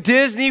telling you,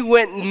 Disney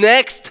went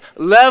next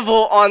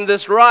level on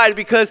this ride,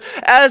 because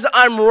as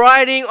I'm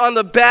riding on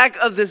the back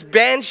of this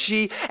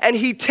banshee and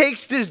he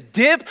takes this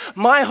dip,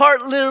 my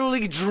heart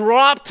literally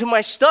dropped to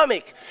my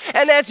stomach.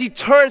 And as he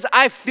turns,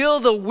 I feel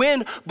the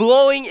wind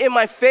blowing in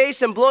my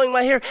face and blowing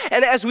my hair.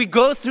 And as we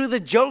go through the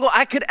jungle,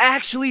 I could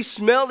actually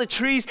smell the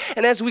trees.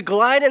 And as we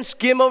glide and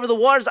skim over the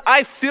waters,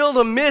 I feel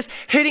the mist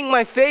hitting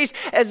my face.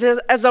 As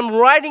I'm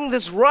riding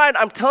this ride,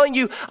 I'm telling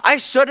you, I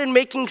started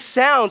making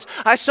sounds.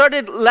 I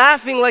started laughing.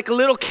 laughing like a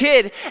little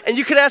kid. And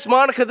you can ask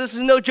Monica, this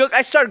is no joke.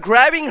 I start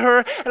grabbing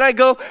her and I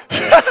go,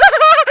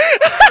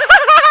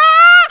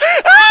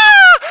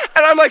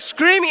 and I'm like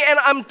screaming. And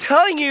I'm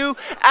telling you,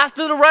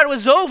 after the ride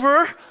was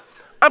over,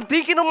 I'm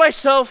thinking to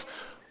myself,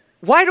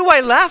 why do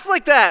I laugh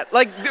like that?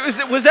 Like,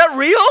 was that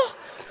real?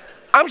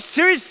 I'm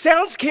serious.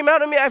 Sounds came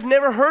out of me I've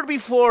never heard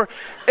before.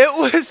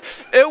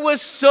 It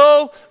was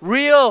so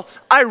real.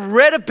 I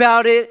read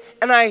about it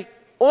and I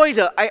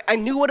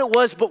knew what it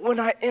was, but when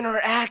I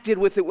interacted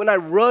with it, when I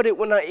wrote it,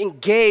 when I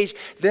engaged,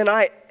 then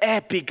I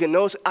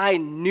epignos. I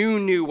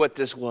knew what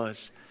this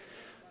was.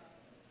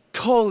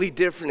 Totally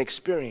different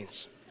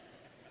experience.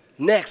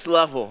 Next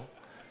level.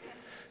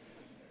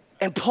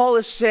 And Paul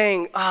is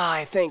saying,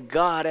 I thank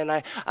God, and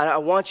I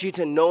want you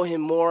to know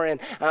him more, and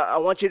I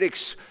want you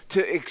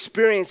to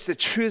experience the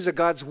truths of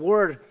God's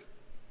word.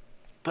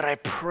 But I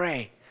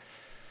pray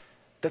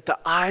that the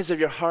eyes of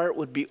your heart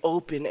would be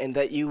open and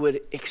that you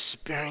would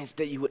experience,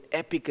 that you would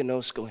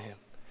epignosko him.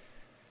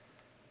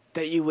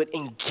 That you would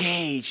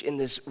engage in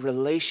this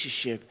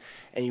relationship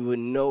and you would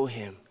know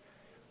him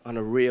on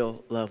a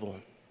real level.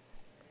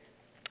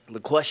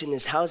 The question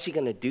is, how is he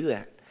going to do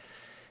that?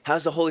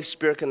 How's the Holy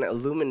Spirit going to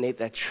illuminate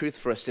that truth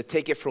for us, to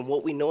take it from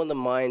what we know in the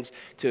minds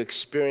to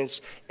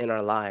experience in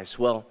our lives?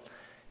 Well,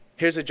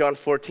 here's what John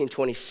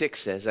 14:26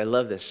 says. I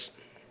love this.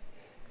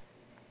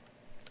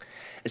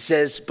 It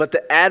says, but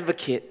the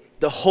advocate,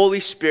 the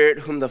Holy Spirit,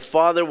 whom the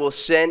Father will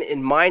send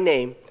in my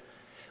name,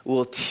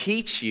 will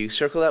teach you,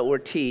 circle that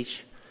word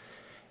teach,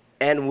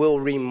 and will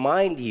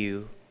remind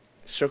you,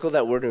 circle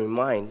that word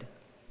remind,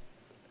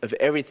 of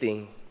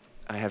everything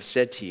I have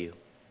said to you.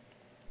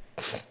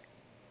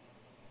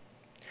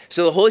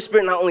 So the Holy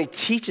Spirit not only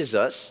teaches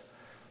us,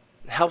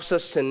 helps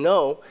us to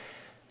know,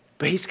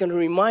 but he's going to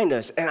remind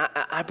us. And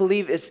I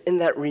believe it's in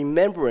that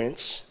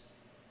remembrance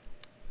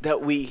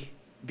that we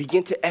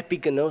begin to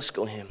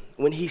epignosko him.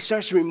 When he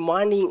starts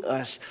reminding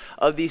us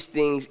of these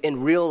things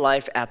in real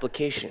life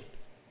application.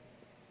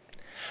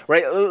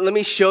 Right? Let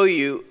me show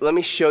you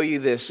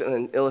this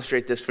and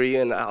illustrate this for you,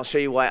 and I'll show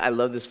you why I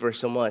love this verse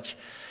so much.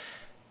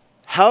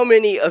 How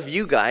many of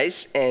you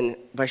guys, and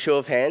by show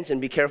of hands, and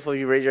be careful if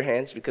you raise your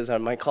hands because I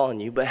might call on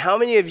you, but how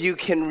many of you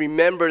can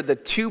remember the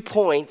 2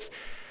 points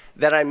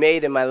that I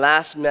made in my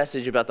last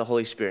message about the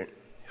Holy Spirit?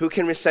 Who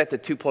can recite the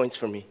 2 points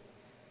for me?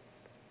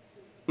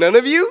 None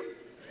of you?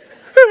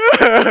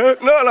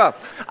 No.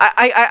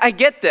 I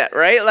get that,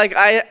 right? Like,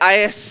 I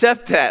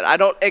accept that. I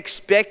don't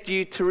expect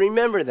you to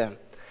remember them.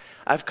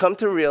 I've come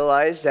to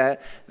realize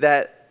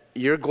that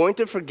you're going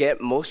to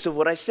forget most of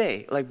what I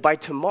say. Like, by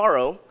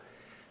tomorrow,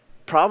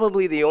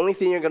 probably the only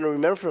thing you're going to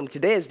remember from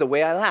today is the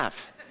way I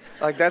laugh.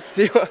 Like,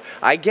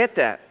 I get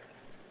that.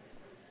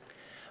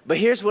 But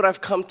here's what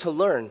I've come to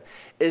learn,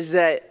 is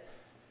that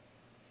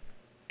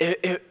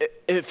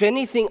if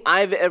anything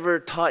I've ever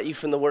taught you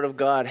from the Word of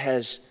God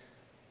has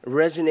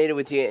resonated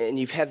with you and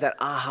you've had that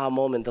aha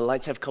moment, the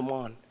lights have come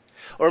on.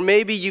 Or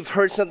maybe you've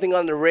heard something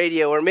on the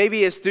radio, or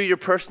maybe it's through your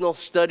personal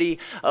study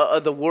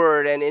of the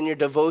Word and in your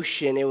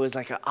devotion, it was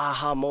like an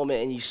aha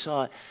moment and you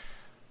saw it.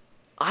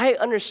 I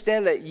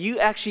understand that you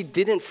actually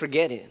didn't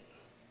forget it.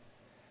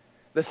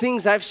 The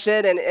things I've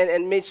said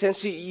and made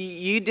sense to you,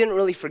 you didn't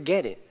really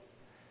forget it.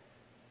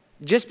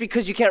 Just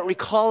because you can't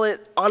recall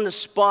it on the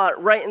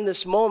spot right in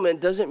this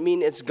moment doesn't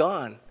mean it's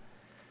gone.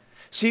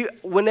 See,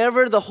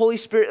 whenever the Holy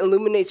Spirit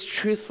illuminates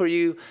truth for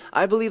you,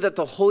 I believe that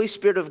the Holy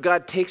Spirit of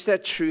God takes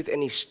that truth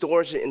and he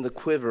stores it in the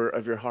quiver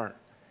of your heart.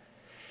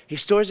 He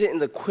stores it in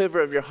the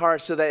quiver of your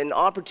heart so that in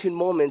opportune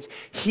moments,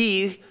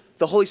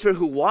 the Holy Spirit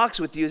who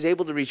walks with you, is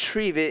able to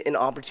retrieve it in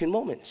opportune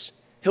moments.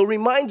 He'll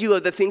remind you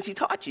of the things he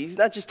taught you. He's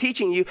not just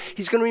teaching you,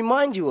 he's going to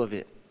remind you of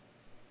it.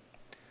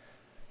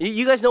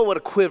 You guys know what a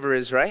quiver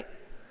is, right?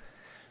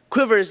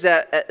 Quiver is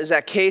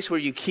that case where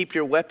you keep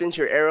your weapons,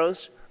 your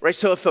arrows, right?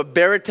 So if a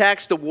bear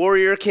attacks, the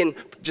warrior can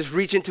just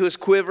reach into his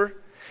quiver.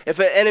 If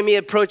an enemy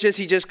approaches,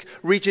 he just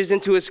reaches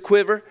into his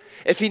quiver.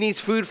 If he needs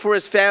food for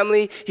his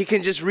family, he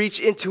can just reach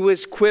into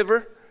his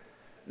quiver.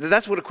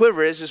 That's what a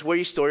quiver is where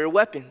you store your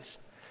weapons.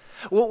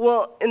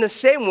 Well, in the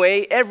same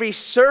way, every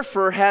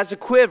surfer has a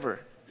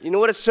quiver. You know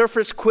what a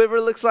surfer's quiver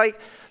looks like?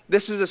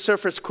 This is a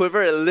surfer's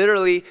quiver. It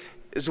literally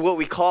is what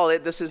we call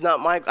it. This is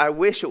not I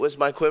wish it was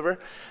my quiver.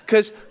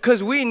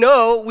 Because we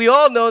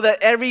all know that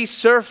every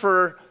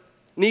surfer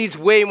needs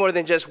way more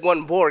than just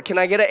one board. Can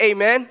I get an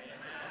amen?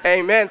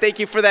 Amen. Thank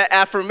you for that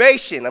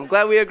affirmation. I'm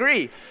glad we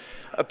agree.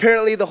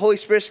 Apparently, the Holy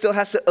Spirit still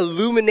has to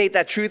illuminate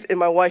that truth in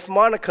my wife,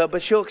 Monica,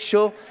 but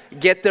she'll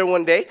get there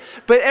one day.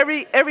 But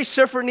every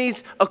surfer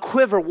needs a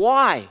quiver.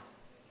 Why?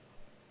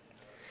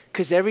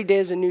 Because every day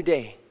is a new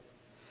day.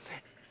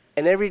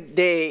 And every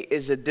day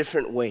is a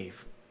different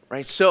wave,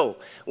 right? So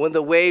when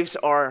the waves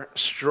are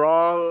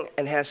strong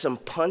and has some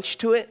punch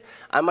to it,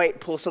 I might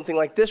pull something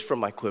like this from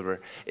my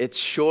quiver. It's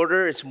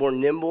shorter, it's more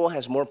nimble,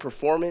 has more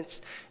performance.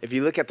 If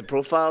you look at the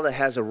profile, that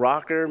has a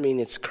rocker, meaning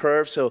it's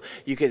curved, so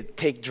you could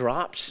take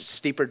drops,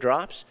 steeper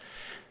drops.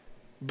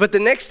 But the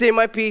next day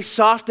might be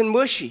soft and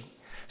mushy.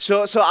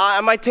 So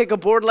I might take a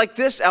board like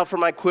this out for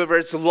my quiver.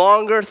 It's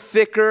longer,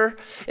 thicker.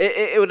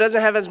 It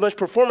doesn't have as much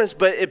performance,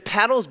 but it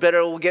paddles better.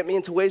 It will get me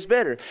into waves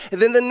better.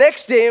 And then the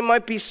next day, it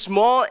might be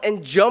small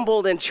and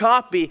jumbled and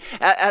choppy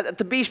at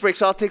the beach break.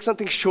 So I'll take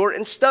something short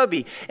and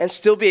stubby and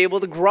still be able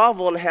to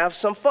grovel and have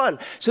some fun.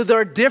 So there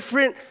are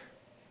different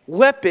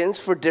weapons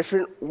for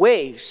different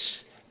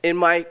waves in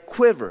my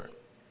quiver.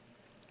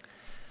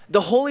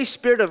 The Holy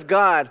Spirit of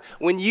God,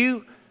 when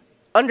you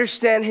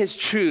understand his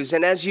truths,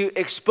 and as you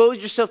expose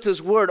yourself to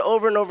his word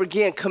over and over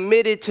again,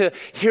 committed to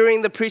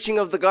hearing the preaching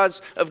of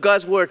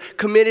God's word,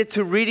 committed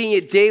to reading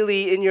it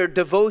daily in your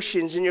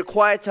devotions, in your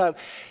quiet time,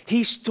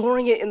 he's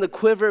storing it in the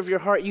quiver of your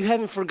heart. You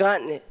haven't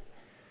forgotten it,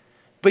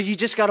 but you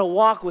just got to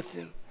walk with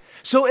him.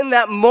 So in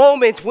that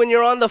moment when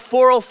you're on the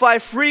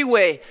 405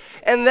 freeway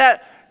and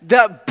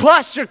that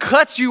buster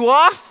cuts you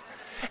off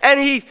and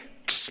he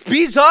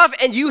speeds off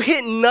and you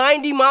hit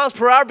 90 miles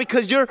per hour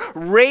because you're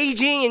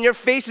raging and your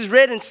face is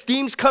red and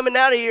steam's coming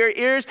out of your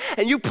ears,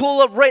 and you pull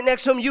up right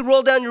next to him, you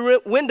roll down your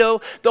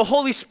window, the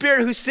Holy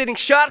Spirit, who's sitting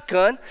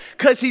shotgun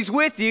because he's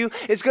with you,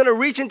 is going to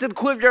reach into the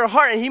quiver of your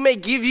heart, and he may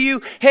give you,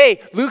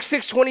 hey, Luke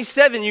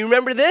 6:27, you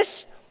remember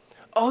this?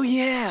 Oh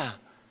yeah,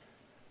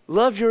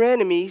 love your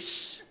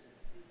enemies,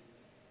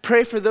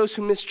 pray for those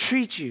who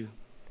mistreat you,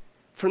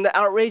 from the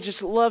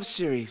Outrageous Love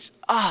series.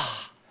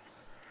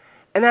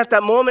 And at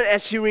that moment,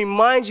 as he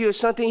reminds you of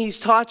something he's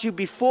taught you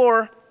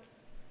before,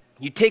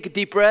 you take a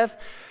deep breath.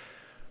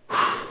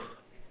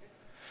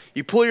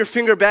 You pull your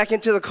finger back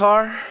into the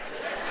car.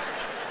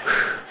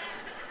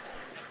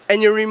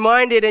 And you're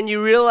reminded and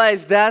you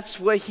realize that's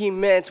what he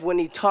meant when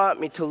he taught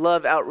me to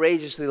love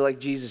outrageously like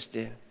Jesus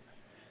did.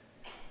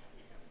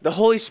 The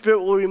Holy Spirit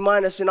will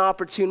remind us in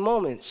opportune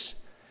moments.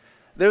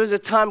 There was a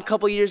time, a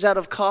couple years out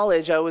of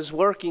college, I was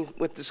working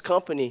with this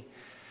company.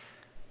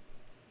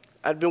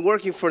 I'd been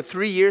working for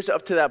 3 years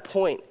up to that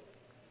point.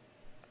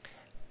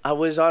 I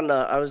was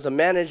the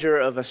manager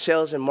of a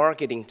sales and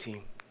marketing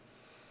team.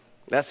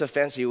 That's a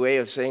fancy way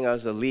of saying I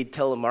was a lead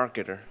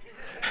telemarketer.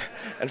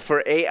 And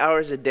for 8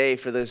 hours a day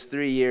for those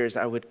 3 years,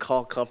 I would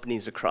call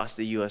companies across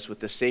the U.S. with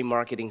the same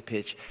marketing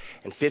pitch.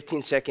 And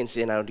 15 seconds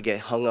in, I would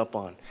get hung up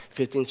on.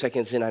 15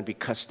 seconds in, I'd be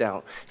cussed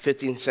out.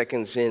 15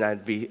 seconds in,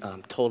 I'd be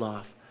told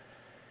off.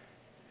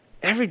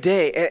 Every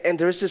day, and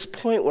there was this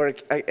point where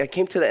I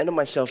came to the end of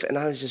myself, and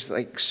I was just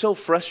like so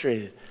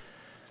frustrated.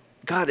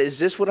 God, is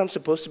this what I'm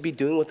supposed to be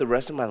doing with the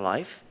rest of my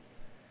life?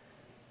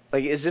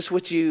 Like, is this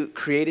what you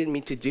created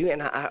me to do?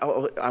 And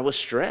I was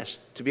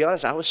stressed. To be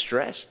honest, I was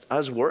stressed. I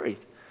was worried.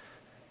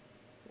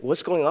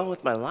 What's going on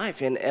with my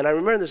life? And I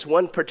remember this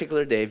one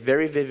particular day,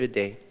 very vivid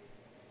day.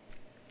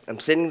 I'm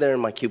sitting there in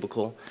my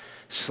cubicle,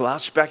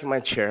 slouched back in my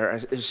chair.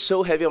 It was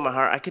so heavy on my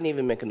heart, I couldn't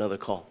even make another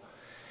call.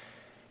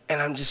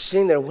 And I'm just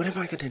sitting there, what am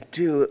I going to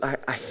do?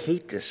 I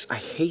hate this. I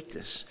hate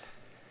this.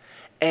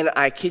 And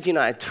I kid you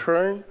not, I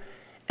turn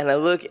and I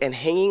look, and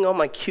hanging on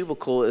my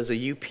cubicle is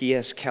a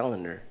UPS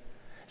calendar.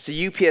 It's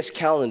a UPS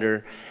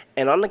calendar,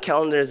 and on the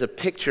calendar is a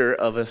picture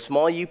of a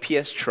small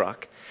UPS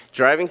truck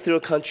driving through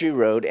a country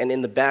road, and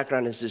in the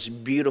background is this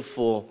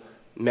beautiful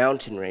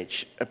mountain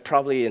range,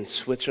 probably in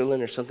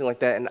Switzerland or something like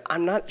that. And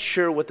I'm not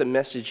sure what the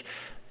message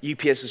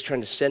UPS was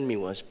trying to send me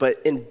was,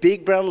 but in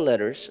big brown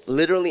letters,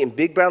 literally in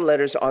big brown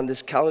letters on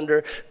this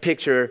calendar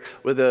picture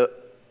were the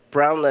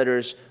brown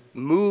letters,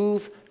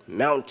 "Move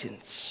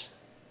mountains."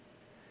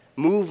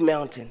 Move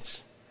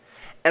mountains.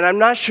 And I'm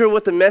not sure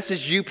what the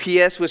message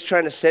UPS was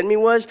trying to send me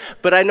was,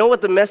 but I know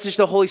what the message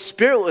the Holy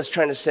Spirit was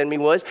trying to send me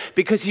was,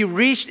 because he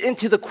reached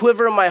into the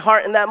quiver of my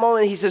heart in that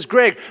moment. He says,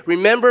 Greg,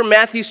 remember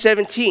Matthew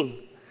 17.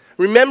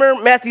 Remember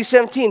Matthew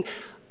 17.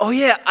 Oh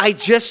yeah, I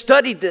just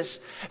studied this.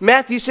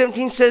 Matthew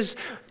 17 says,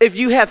 if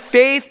you have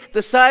faith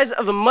the size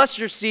of a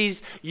mustard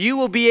seed, you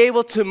will be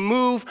able to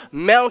move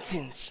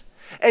mountains.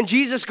 And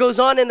Jesus goes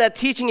on in that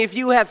teaching, if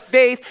you have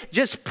faith,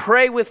 just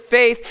pray with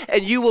faith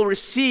and you will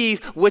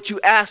receive what you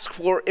ask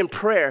for in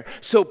prayer.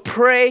 So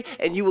pray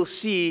and you will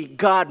see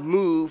God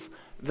move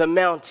the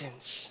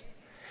mountains.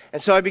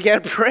 And so I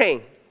began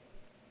praying,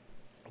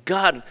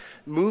 God,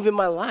 move in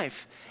my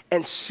life.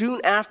 And soon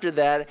after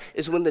that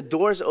is when the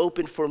doors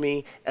opened for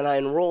me and I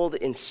enrolled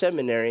in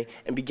seminary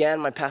and began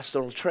my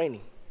pastoral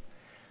training.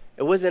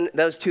 That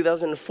was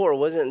 2004. It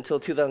wasn't until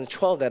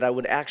 2012 that I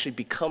would actually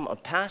become a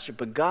pastor.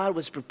 But God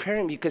was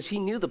preparing me because he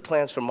knew the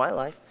plans for my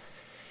life.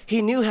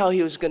 He knew how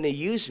he was going to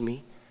use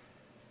me,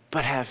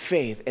 but have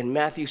faith. And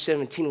Matthew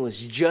 17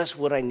 was just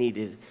what I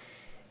needed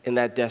in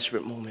that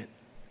desperate moment.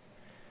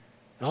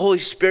 The Holy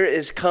Spirit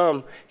has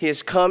come. He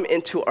has come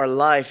into our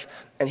life,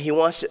 and he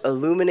wants to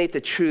illuminate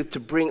the truth, to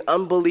bring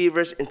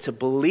unbelievers into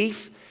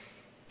belief.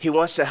 He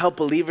wants to help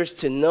believers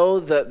to know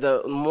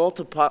the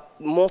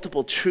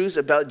multiple truths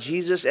about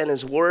Jesus and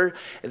his word.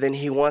 And then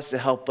he wants to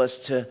help us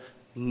to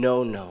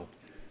know.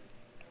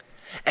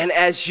 And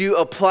as you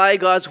apply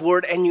God's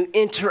word and you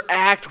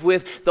interact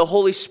with the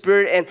Holy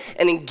Spirit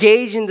and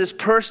engage in this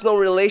personal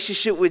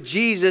relationship with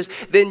Jesus,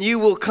 then you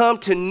will come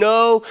to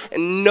know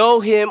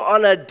him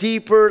on a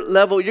deeper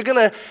level. You're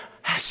going to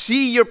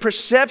see your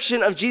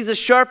perception of Jesus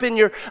sharpen,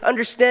 your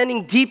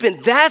understanding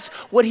deepen. That's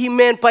what he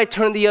meant by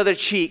turn the other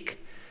cheek.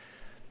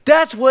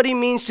 That's what he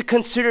means to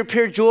consider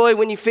pure joy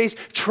when you face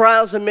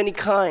trials of many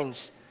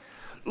kinds.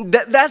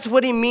 That's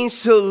what he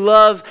means to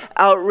love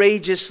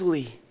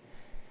outrageously.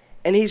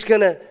 And he's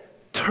going to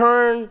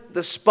turn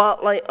the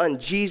spotlight on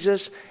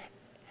Jesus,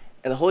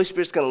 and the Holy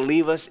Spirit's going to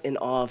leave us in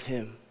awe of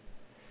him.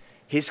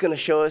 He's going to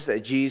show us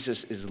that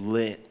Jesus is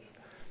lit.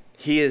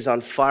 He is on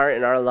fire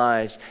in our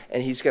lives,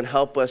 and he's going to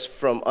help us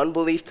from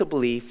unbelief to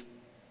belief.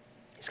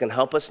 He's going to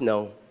help us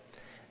know,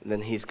 and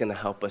then he's going to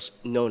help us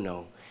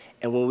know.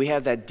 And when we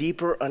have that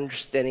deeper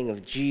understanding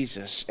of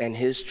Jesus and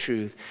his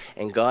truth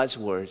and God's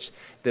words,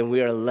 then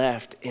we are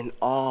left in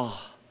awe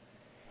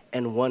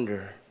and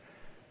wonder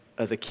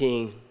of the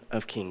King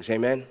of Kings.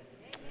 Amen?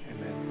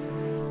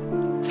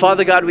 Amen.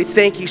 Father God, we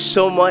thank you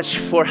so much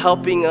for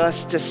helping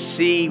us to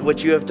see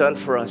what you have done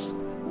for us.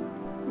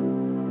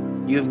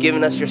 You have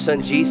given us your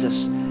son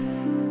Jesus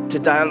to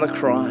die on the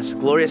cross.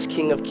 Glorious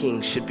King of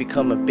Kings should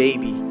become a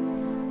baby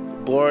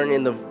born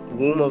in the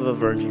womb of a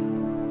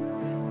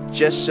virgin,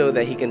 just so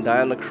that he can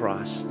die on the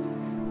cross.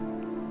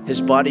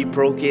 His body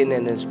broken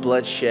and his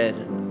blood shed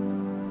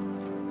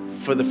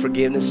for the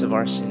forgiveness of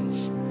our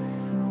sins.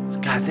 So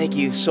God, thank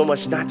you so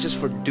much, not just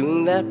for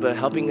doing that, but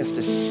helping us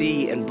to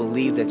see and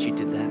believe that you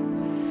did that.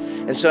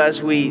 And so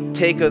as we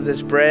take of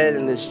this bread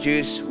and this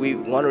juice, we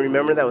want to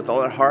remember that with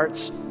all our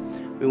hearts.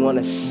 We want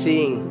to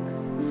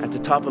sing at the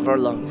top of our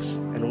lungs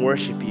and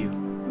worship you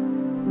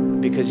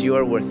because you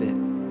are worth it.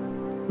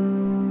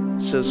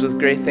 So it's with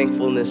great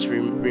thankfulness,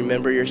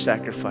 remember your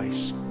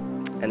sacrifice.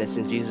 And it's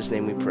in Jesus'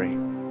 name we pray.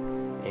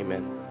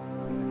 Amen.